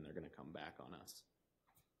person, and then they're going to come back on us.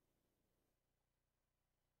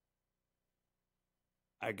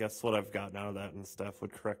 I guess what I've gotten out of that, and Steph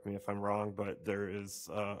would correct me if I'm wrong, but there is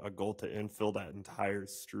a goal to infill that entire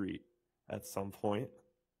street at some point.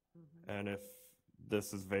 Mm-hmm. And if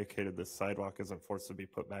this is vacated, this sidewalk isn't forced to be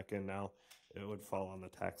put back in now, it would fall on the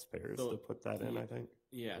taxpayers to put that in, I think.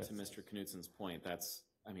 Yeah, yes. To Mr. Knudsen's point,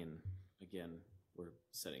 again, we're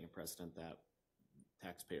setting a precedent that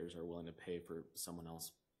taxpayers are willing to pay for someone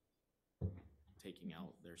else taking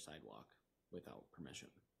out their sidewalk without permission.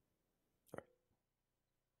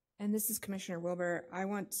 And this is Commissioner Wilbur. I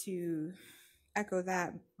want to echo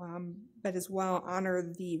that, but as well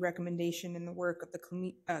honor the recommendation and the work of the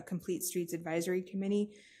Complete Streets Advisory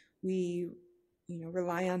Committee. We,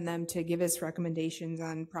 rely on them to give us recommendations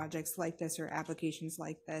on projects like this or applications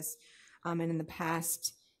like this. And in the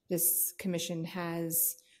past, this commission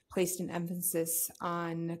has placed an emphasis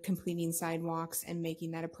on completing sidewalks and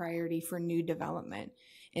making that a priority for new development.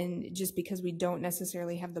 And just because we don't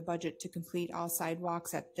necessarily have the budget to complete all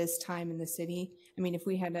sidewalks at this time in the city, I mean, if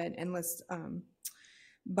we had an endless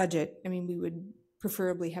budget, I mean, we would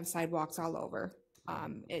preferably have sidewalks all over.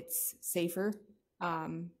 It's safer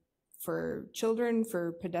for children,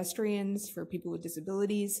 for pedestrians, for people with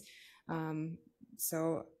disabilities.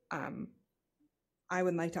 So I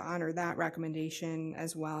would like to honor that recommendation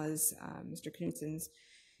as well as Mr. Knutsen's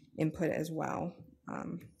input as well.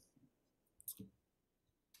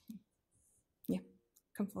 Yeah,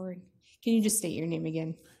 come forward. Can you just state your name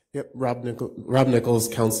again? Yep, Rob Nichols,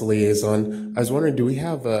 Council Liaison. I was wondering, do we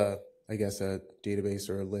have a database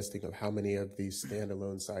or a listing of how many of these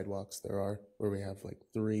standalone sidewalks there are, where we have like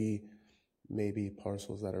 3 maybe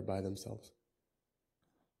parcels that are by themselves?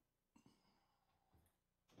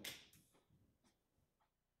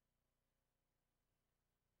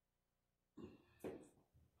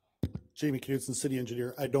 Jamie Knudsen, City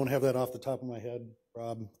Engineer. I don't have that off the top of my head,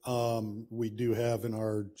 Rob. We do have in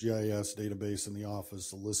our GIS database in the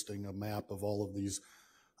office a listing, a map of all of these,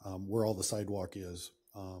 where all the sidewalk is.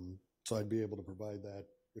 So I'd be able to provide that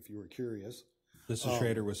if you were curious. This is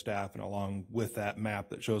Schrader with staff, and along with that map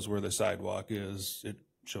that shows where the sidewalk is, it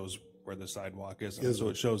shows where the sidewalk isn't. So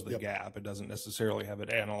it shows the gap. It doesn't necessarily have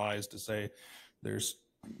it analyzed to say there's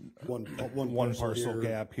one parcel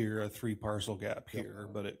gap here, a 3 parcel gap here,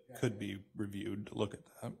 but it could be reviewed to look at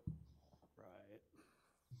that.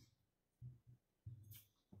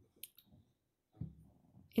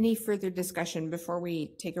 Any further discussion before we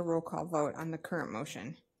take a roll call vote on the current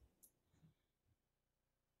motion?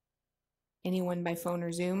 Anyone by phone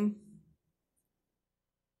or Zoom?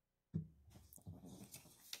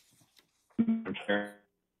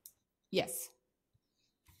 Yes.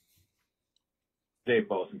 Dave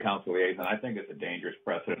Bolson, Council Liaison. I think it's a dangerous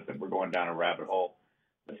precedent that we're going down a rabbit hole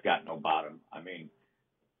that's got no bottom. I mean,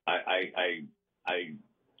 I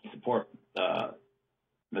support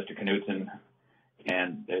Mr. Knudsen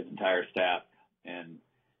and his entire staff and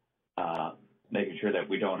making sure that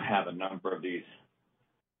we don't have a number of these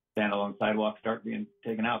standalone sidewalks start being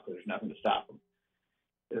taken out because there's nothing to stop them.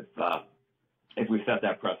 If we set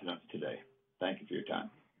that precedent today. Thank you for your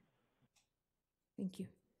time. Thank you.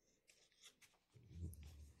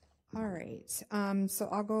 All right, so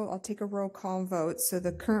I'll take a roll call vote. So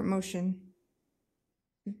the current motion.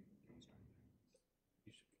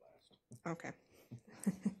 Okay.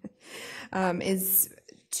 Is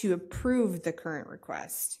to approve the current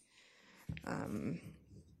request.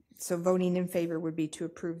 So voting in favor would be to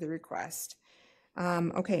approve the request.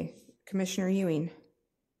 Okay, Commissioner Ewing.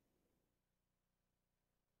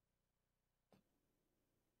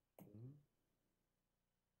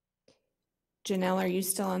 Janelle, are you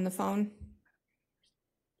still on the phone?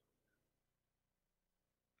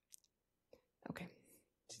 Okay.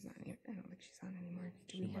 She's not. I don't think she's on anymore.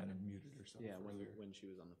 She might have muted herself. Yeah, when she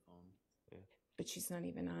was on the phone. Yeah. But she's not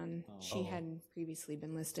even on. Oh. She had previously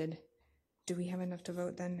been listed. Do we have enough to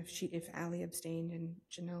vote then? If Allie abstained and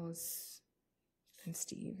Janelle is, and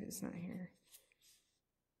Steve is not here.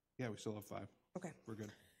 Yeah, we still have 5. Okay. We're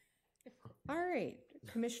good. All right,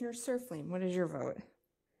 Commissioner Surflin, what is your vote?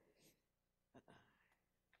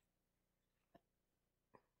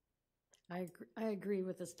 I agree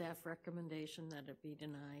with the staff recommendation that it be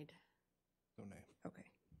denied. So nay. Okay.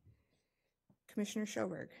 Commissioner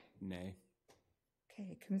Schoberg. Nay.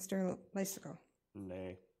 Okay, Commissioner Lysico.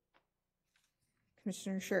 Nay.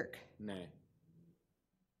 Commissioner Shirk. Nay.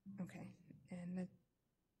 Okay, and the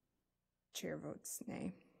chair votes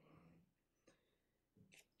nay.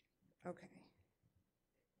 Okay.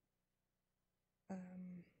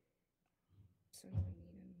 So we need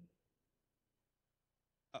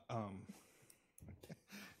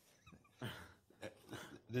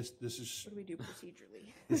This is. What do we do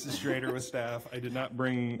procedurally? This is Schrader with staff. I did not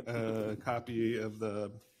bring a copy of the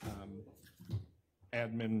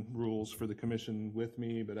admin rules for the commission with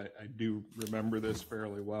me, but I do remember this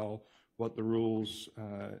fairly well. What the rules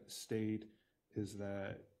state is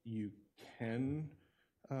that you can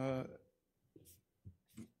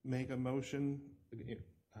make a motion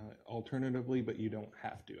alternatively, but you don't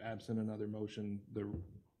have to. Absent another motion, the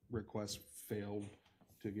request failed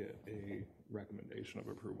to get a recommendation of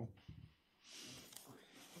approval.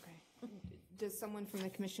 Okay. Does someone from the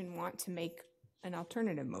commission want to make an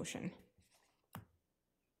alternative motion?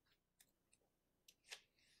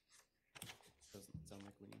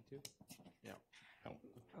 too? Yeah.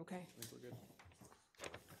 Okay. I think we're good.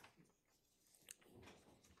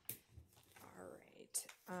 All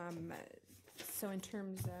right. So in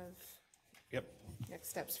terms of Yep. next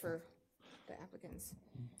steps for the applicants.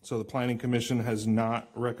 So the planning commission has not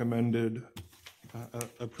recommended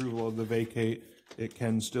approval of the vacate. It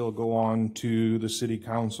can still go on to the city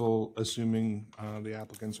council, assuming the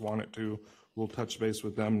applicants want it to. We'll touch base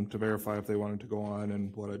with them to verify if they wanted to go on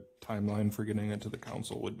and what a timeline for getting it to the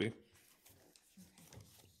council would be.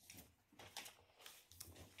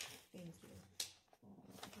 Thank you.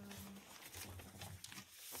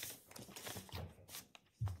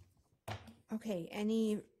 Okay,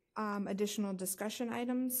 any additional discussion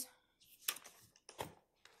items?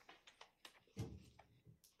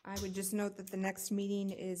 I would just note that the next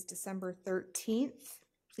meeting is December 13th.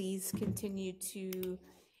 Please continue to,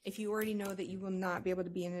 if you already know that you will not be able to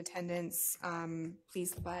be in attendance,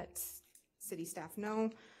 please let city staff know.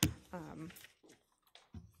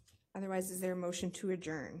 Otherwise, is there a motion to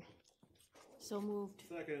adjourn? So moved.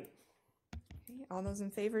 Second. Okay, all those in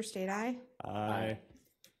favor state aye. Aye.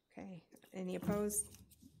 Okay, any opposed?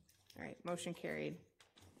 All right, motion carried.